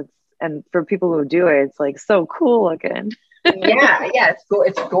beautiful. And for people who do it, it's like so cool looking. yeah,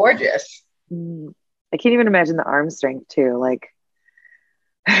 it's gorgeous. I can't even imagine the arm strength too. Like,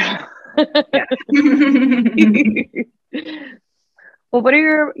 well, what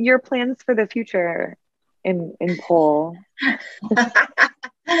are your plans for the future in pole?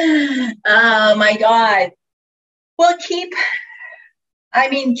 Oh my God. Well, it's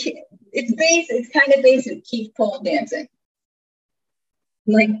kind of basic. Keep pole dancing.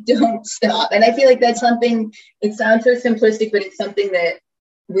 Like, don't stop. And I feel like that's something, it sounds so simplistic, but it's something that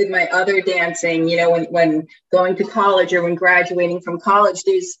with my other dancing, when going to college or when graduating from college,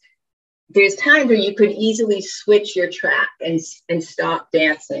 there's times where you could easily switch your track and stop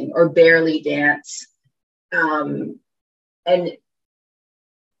dancing or barely dance. And then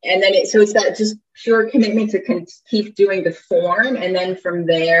it's that just pure commitment to keep doing the form. And then from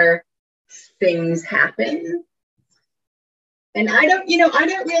there, things happen. And I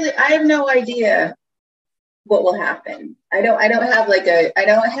have no idea what will happen. I don't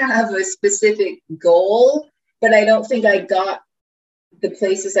have a specific goal, but I don't think I got the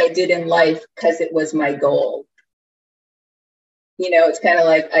places I did in life because it was my goal. It's kind of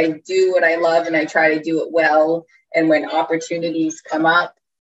like I do what I love and I try to do it well. And when opportunities come up,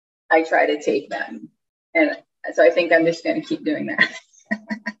 I try to take them. And so I think I'm just going to keep doing that.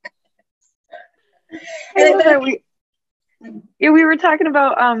 We were talking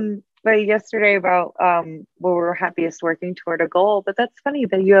about yesterday about when we were happiest working toward a goal, but that's funny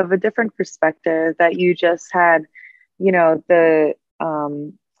that you have a different perspective, that you just had, the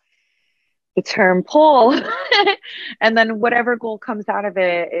term pull and then whatever goal comes out of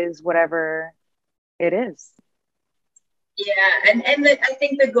it is whatever it is. Yeah, and I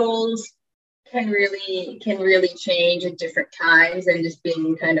think the goals can really change at different times, and just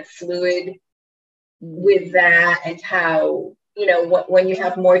being kind of fluid with that, and how when you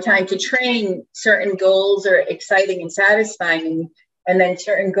have more time to train, certain goals are exciting and satisfying, and then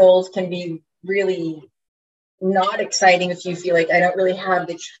certain goals can be really not exciting if you feel like I don't really have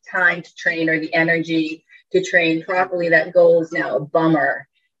the time to train or the energy to train properly. That goal is now a bummer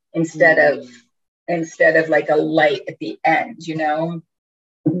instead of like a light at the end,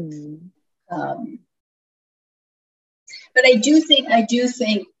 But I do think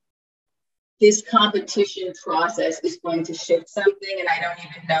this competition process is going to shift something, and I don't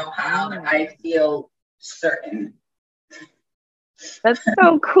even know how, but I feel certain. That's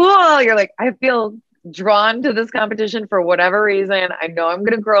so cool. You're like, I feel drawn to this competition for whatever reason. I know I'm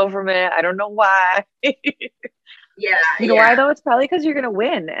going to grow from it. I don't know why. Yeah. You know why though? It's probably because you're going to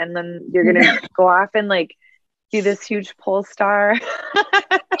win, and then you're going to go off and like be this huge pole star.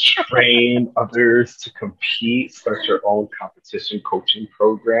 Train others to compete, start your own competition coaching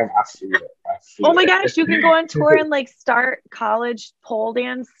program. I see it. Oh my gosh, you can go on tour and like start college pole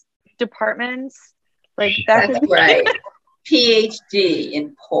dance departments. Like that's right. PhD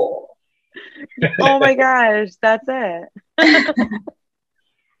in pole. Oh my gosh, that's it.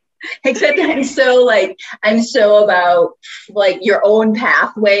 Except I'm so about like your own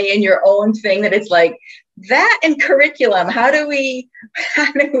pathway and your own thing, that it's like that and curriculum. How do we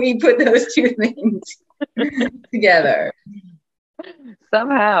put those two things together?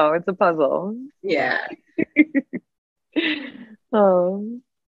 Somehow it's a puzzle. Yeah. I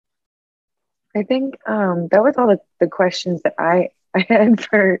think that was all the questions that I had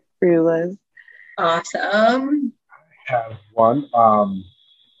for you, Liz. Awesome. I have one.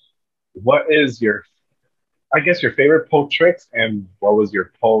 What is your favorite pole tricks, and what was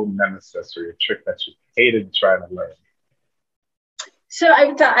your pole nemesis, or your trick that you hated trying to learn? So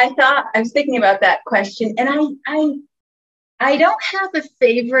I thought I was thinking about that question, and I don't have a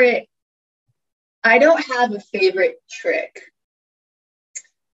favorite. I don't have a favorite trick.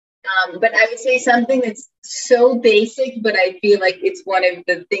 But I would say something that's so basic, but I feel like it's one of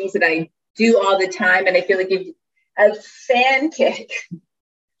the things that I do all the time, and I feel like a fan kick.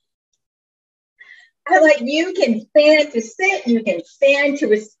 You can fan to sit, you can fan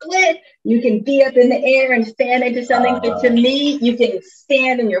to a split, you can be up in the air and fan into something. But to me, you can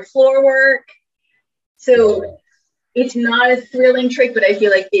stand in your floor work. So it's not a thrilling trick, but I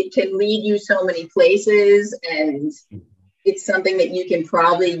feel like it can lead you so many places, and it's something that you can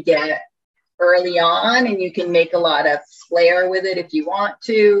probably get early on, and you can make a lot of flair with it if you want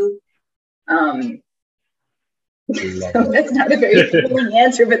to. So that's not a very thrilling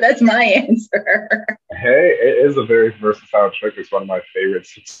answer, but that's my answer. Hey, it is a very versatile trick. It's one of my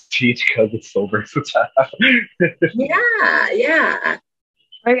favorites to teach because it's so versatile. Yeah.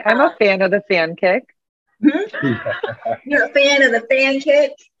 I'm a fan of the fan kick. You're a fan of the fan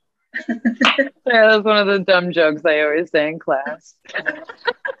kick? Yeah, that's one of the dumb jokes I always say in class.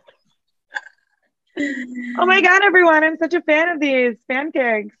 Oh my God, everyone, I'm such a fan of these fan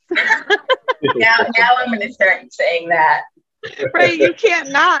kicks. Now I'm going to start saying that. Right, you can't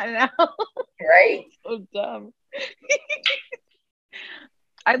not now. Right? So dumb.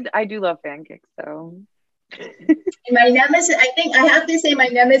 I do love fan kicks, though. My nemesis, I think I have to say my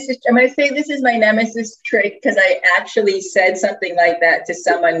nemesis, I'm going to say this is my nemesis trick, because I actually said something like that to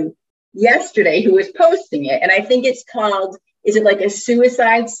someone yesterday who was posting it. And I think it's called, is it like a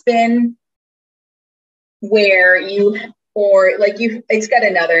suicide spin? Where it's got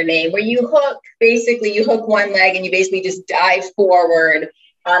another name, where you hook one leg and you basically just dive forward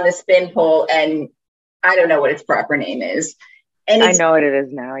on the spin pole, and I don't know what its proper name is. And I know what it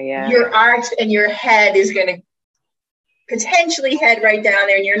is now, yeah. Your arch and your head is going to potentially head right down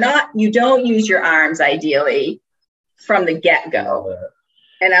there, and you don't use your arms ideally from the get-go.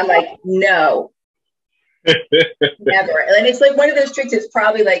 And I'm like, no, never. And it's like one of those tricks that's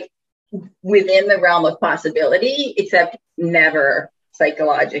probably like within the realm of possibility, except never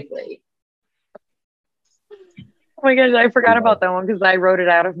psychologically. Oh my gosh, I forgot love about that one because I wrote it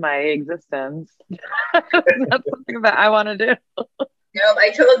out of my existence. That's something that I want to do. No, I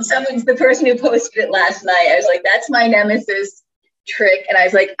told someone, the person who posted it last night, I was like, that's my nemesis trick. And I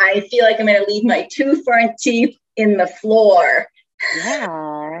was like, I feel like I'm going to leave my 2 front teeth in the floor.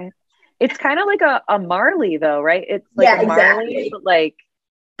 Yeah. It's kind of like a Marley though, right? It's like Yeah, a Marley, exactly. but like,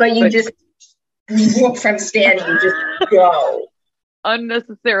 But you just, from standing, you just go.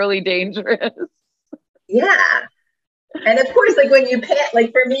 unnecessarily dangerous. Yeah. And of course, like when you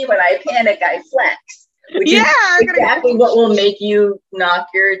like for me, when I panic, I flex, which is exactly what will make you knock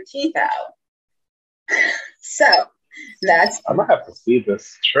your teeth out. So that's. I'm gonna have to see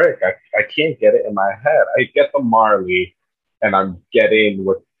this trick. I can't get it in my head. I get the Marley, and I'm getting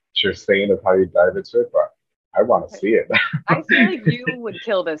what you're saying of how you dive into it, but I want to see it. I feel like you would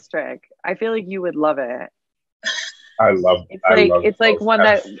kill this trick. I feel like you would love it. I love it's like one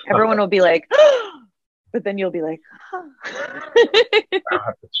that everyone will be like, but then you'll be like, huh. I'll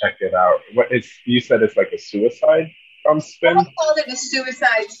have to check it out. What is, you said it's like a suicide spin? I called it a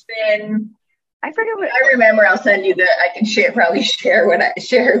suicide spin. I forget what I remember. I'll send you I can probably share what I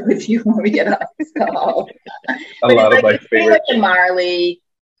share with you when we get off this call. A lot of my favorite. Like Marley.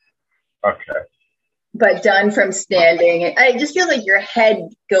 Okay. But done from standing. I just feel like your head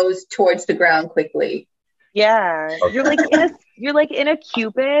goes towards the ground quickly. Yeah. Okay. You're like in a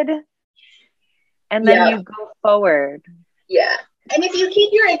Cupid, and then you go forward. Yeah. And if you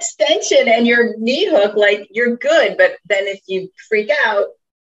keep your extension and your knee hook, like you're good. But then if you freak out.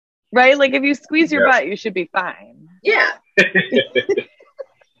 Right? Like if you squeeze your butt, you should be fine. Yeah. So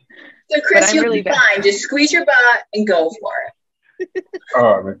Chris, you'll be fine. Just squeeze your butt and go for it. Oh,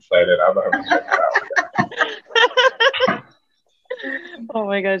 I'm excited. I'm going to check it out. Oh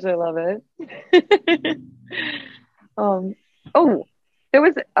my gosh, I love it. Oh, there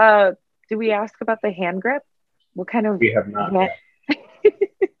was did we ask about the hand grip? What kind of? We have not yet.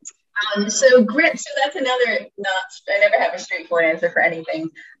 So grip, so that's another I never have a straightforward answer for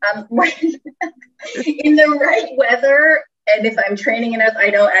anything. In the right weather, and if I'm training enough, I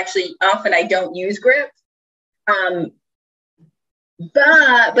don't use grip.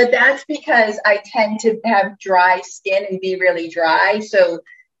 But that's because I tend to have dry skin and be really dry. So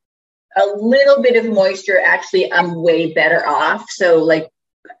a little bit of moisture, actually, I'm way better off. So like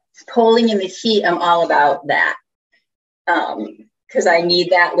pulling in the heat, I'm all about that. Because I need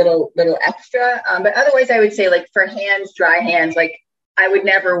that little extra. But otherwise, I would say like for hands, dry hands, like I would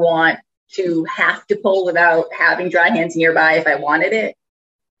never want to have to pull without having dry hands nearby if I wanted it.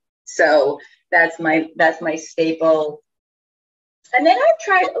 So that's my staple. And then I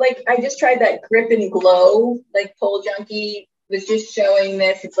just tried that Grip and Glow, like Pole Junkie was just showing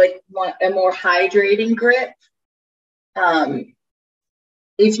this. It's like a more hydrating grip. But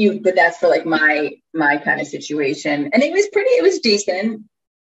that's for like my kind of situation. And it was decent.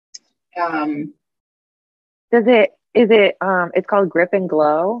 It's called Grip and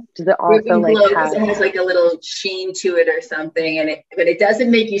Glow? Does it also like have? It has like a little sheen to it or something, but it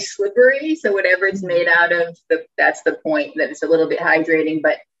doesn't make you slippery. So whatever it's made out of, that's the point, that it's a little bit hydrating,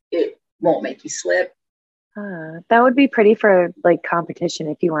 but it won't make you slip. That would be pretty for like competition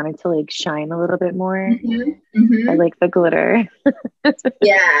if you wanted to like shine a little bit more. Mm-hmm, mm-hmm. I like the glitter.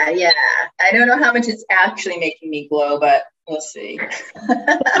 Yeah. I don't know how much it's actually making me glow, but we'll see.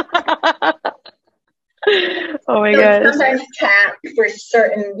 Oh my god! Sometimes tap for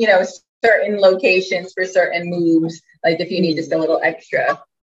certain locations for certain moves. Like if you need just a little extra.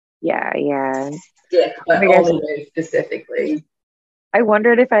 Yeah. Stick, but only specifically. I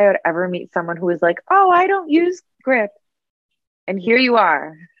wondered if I would ever meet someone who was like, "Oh, I don't use grip," and here you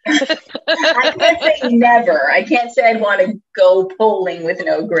are. I can't say never. I can't say I'd want to go polling with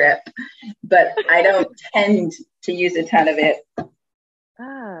no grip, but I don't tend to use a ton of it.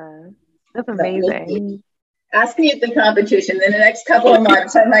 That's amazing. Ask me at the competition. In the next couple of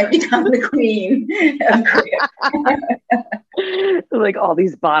months, I might become the queen of grip. Like all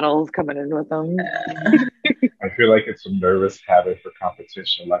these bottles coming in with them. I feel like it's a nervous habit for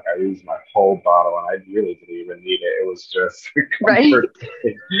competition. Like I used my whole bottle and I really didn't even need it. It was just right.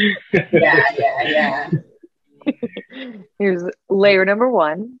 Yeah. Here's layer number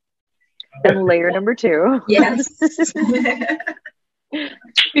 1 and layer number 2. Yes.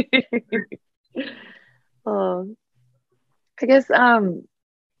 I guess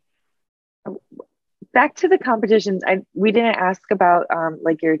back to the competitions. We didn't ask about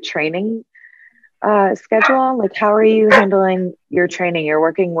like your training schedule. Like how are you handling your training? You're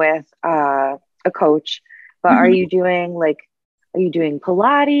working with a coach, but are you doing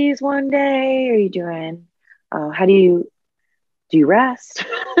Pilates one day? Are you doing how do you rest?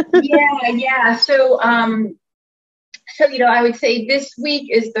 Yeah. So So, I would say this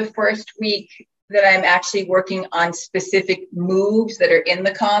week is the first week that I'm actually working on specific moves that are in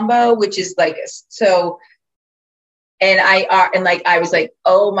the combo, which is like, so, and I was like,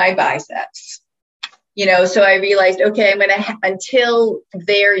 oh, my biceps, so I realized, okay, I'm going to, until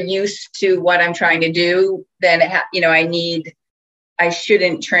they're used to what I'm trying to do, then, I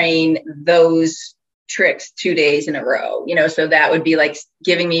shouldn't train those tricks 2 days in a row, so that would be like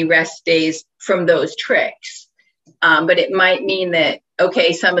giving me rest days from those tricks. But it might mean that,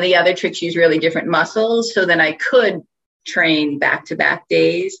 okay, some of the other tricks use really different muscles. So then I could train back-to-back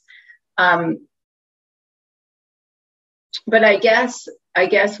days. But I guess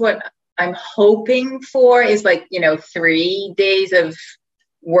what I'm hoping for is like, 3 days of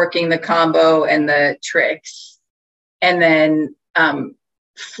working the combo and the tricks. And then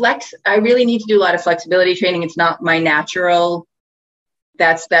I really need to do a lot of flexibility training. It's not my natural.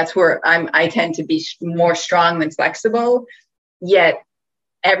 That's where I tend to be more strong than flexible, yet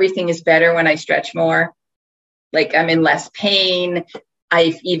everything is better when I stretch more. Like I'm in less pain.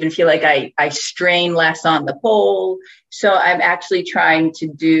 I even feel like I strain less on the pole. So I'm actually trying to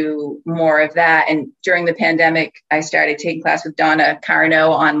do more of that. And during the pandemic, I started taking class with Donna Carno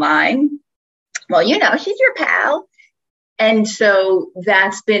online. Well, she's your pal. And so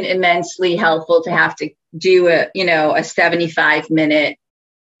that's been immensely helpful to have to do a 75-minute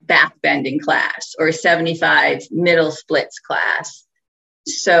back bending class or 75 middle splits class.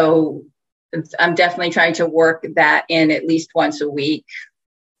 So I'm definitely trying to work that in at least once a week.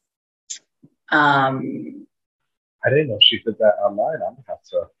 I didn't know she did that online. I'm gonna have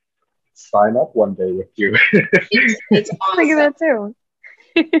to sign up one day with you. It's awesome. Think of that too.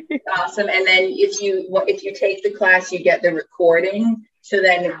 It's awesome. And then if you take the class, you get the recording. So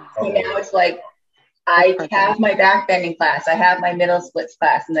then now it's like, I have my back bending class. I have my middle splits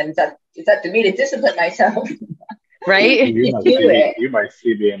class, and then it's up to me to discipline myself. Right? You might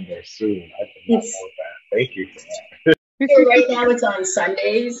see me in there soon. I did not know that. Thank you for that. So right now it's on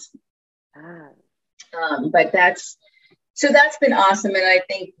Sundays. But that's been awesome. And I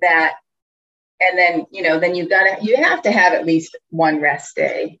think that, and then, then you have to have at least one rest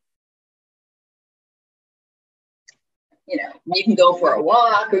day. You can go for a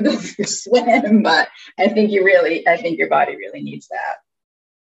walk or go for a swim, but I think your body really needs that.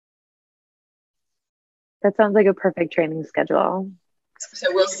 That sounds like a perfect training schedule.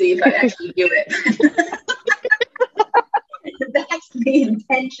 So we'll see if I actually do it. That's the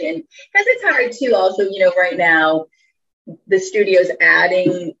intention. Because it's hard too, also, right now, the studio's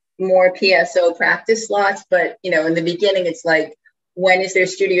adding more PSO practice slots, but, in the beginning, it's like, when is there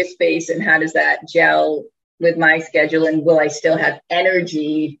studio space and how does that gel with my schedule, and will I still have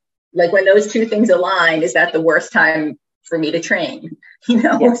energy? Like when those two things align, is that the worst time for me to train?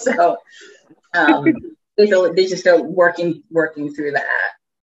 Yes. So they just are working through that.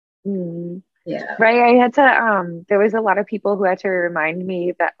 Mm. Yeah. Right. I had to, there was a lot of people who had to remind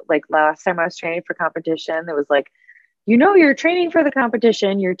me that like last time I was training for competition, it was like, you're training for the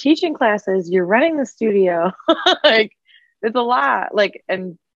competition, you're teaching classes, you're running the studio. Like it's a lot.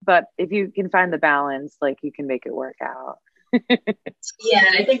 But if you can find the balance, like you can make it work out. Yeah.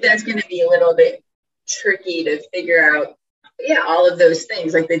 And I think that's going to be a little bit tricky to figure out. Yeah. All of those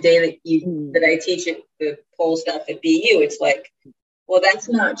things, like the day that I teach the pole stuff at BU, it's like, well, that's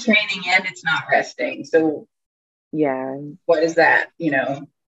not training and it's not resting. So yeah, what is that,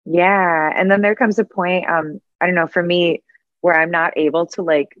 Yeah. And then there comes a point, I don't know, for me, where I'm not able to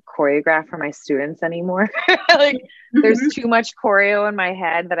like choreograph for my students anymore. Like there's too much choreo in my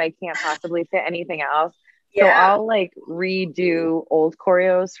head that I can't possibly fit anything else. Yeah. So I'll like redo old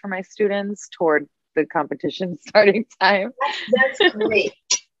choreos for my students toward the competition starting time. That's great.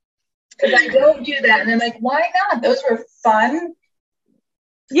 Because I don't do that. And I'm like, why not? Those were fun.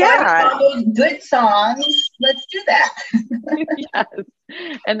 Yeah. Good songs. Let's do that. Yes.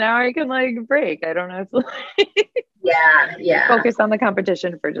 And now I can like break. I don't have to focus on the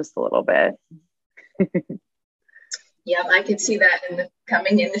competition for just a little bit. Yep, I can see that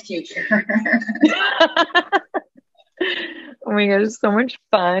coming in the future. Oh my gosh, so much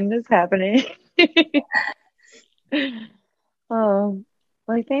fun is happening. Oh,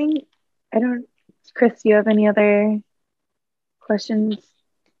 well, Cris, do you have any other questions?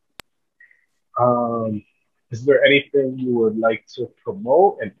 Is there anything you would like to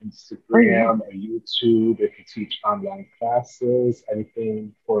promote? An Instagram, a YouTube, if you teach online classes,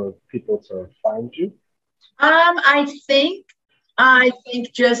 anything for people to find you? I think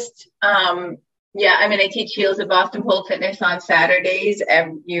just I teach heels at Boston Pole Fitness on Saturdays,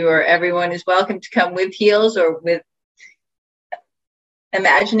 and everyone is welcome to come with heels or with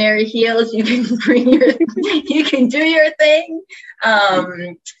imaginary heels. You can you can do your thing.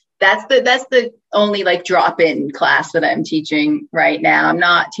 That's the only like drop-in class that I'm teaching right now. I'm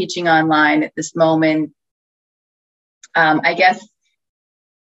not teaching online at this moment. I guess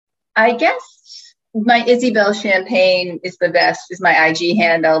my Isabel Champagne is my IG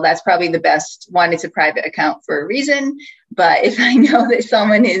handle. That's probably the best one. It's a private account for a reason. But if I know that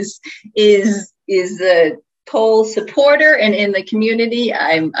someone is a pole supporter and in the community,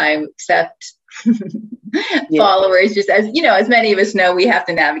 I accept followers. Just as you know, as many of us know, we have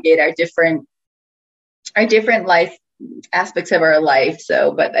to navigate our different life aspects of our life.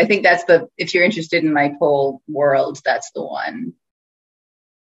 So, but I think if you're interested in my pole world, that's the one.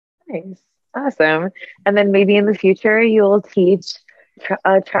 Nice. Awesome. And then maybe in the future you'll teach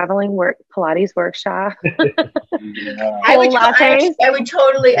a traveling Pilates workshop. I would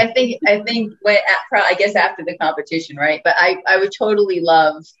totally. I think I guess after the competition, right? But I would totally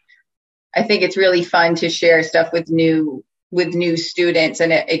love. I think it's really fun to share stuff with new students,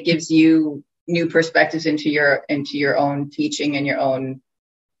 and it gives you new perspectives into your own teaching and your own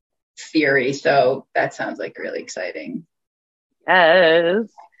theory. So that sounds like really exciting. Yes.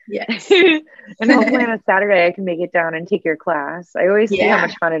 Yes. And hopefully on a Saturday I can make it down and take your class. I always see how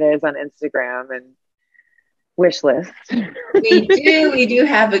much fun it is on Instagram and wish list. We do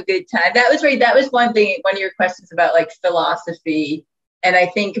have a good time. That was right. That was one of your questions about like philosophy. And I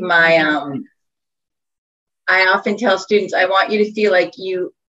think I often tell students, I want you to feel like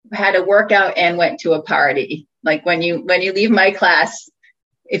you had a workout and went to a party. Like when you leave my class,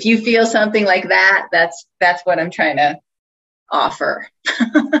 if you feel something like that, that's what I'm trying to offer.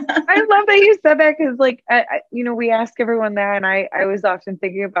 I love that you said that, because like we ask everyone that, and I was often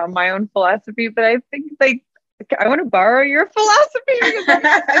thinking about my own philosophy, but I think like I want to borrow your philosophy, because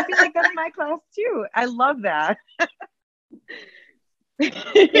I feel like that's my class too. I love that.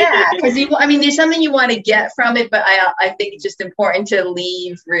 Yeah, because there's something you want to get from it, but I think it's just important to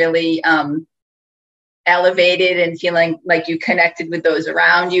leave really elevated and feeling like you connected with those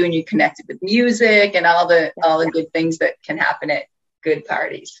around you, and you connected with music and all the good things that can happen at good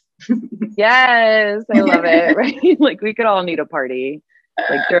parties. Yes, I love it. Right, like we could all need a party,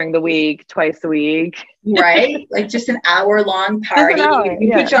 like during the week, twice a week. Right, like just an hour-long party.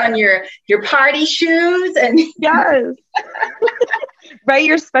 You put on your party shoes and yes. Right,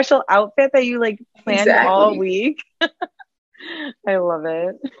 your special outfit that you like planned all week. I love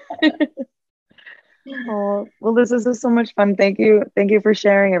it. Oh, well, this is so much fun. Thank you for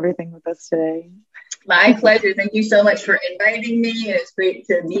sharing everything with us today. My pleasure. Thank you so much for inviting me. It's great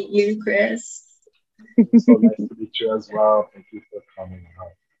to meet you, Cris. So nice to meet you as well. Thank you for coming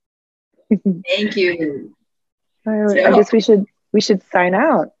out. Thank you. I guess we should sign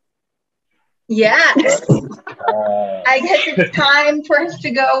out. Yes. I guess it's time for us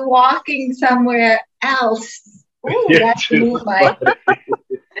to go walking somewhere else. Ooh, that's to move my.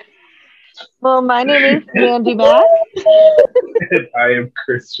 Well, my name is Mændy Mac. And I am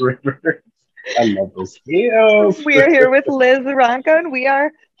Cris Rivers. I love those heels. We are here with Liz Roncka, and we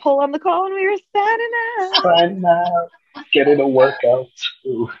are Pull on the Call, and we are signing out. Getting a workout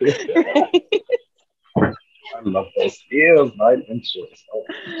too. I love those heels. 9 inches. Oh,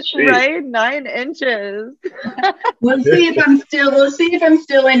 right, 9 inches. We'll see if I'm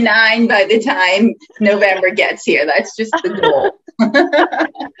still in 9 by the time November gets here. That's just the goal.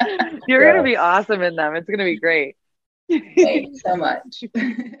 You're gonna be awesome in them. It's gonna be great. Thanks so much.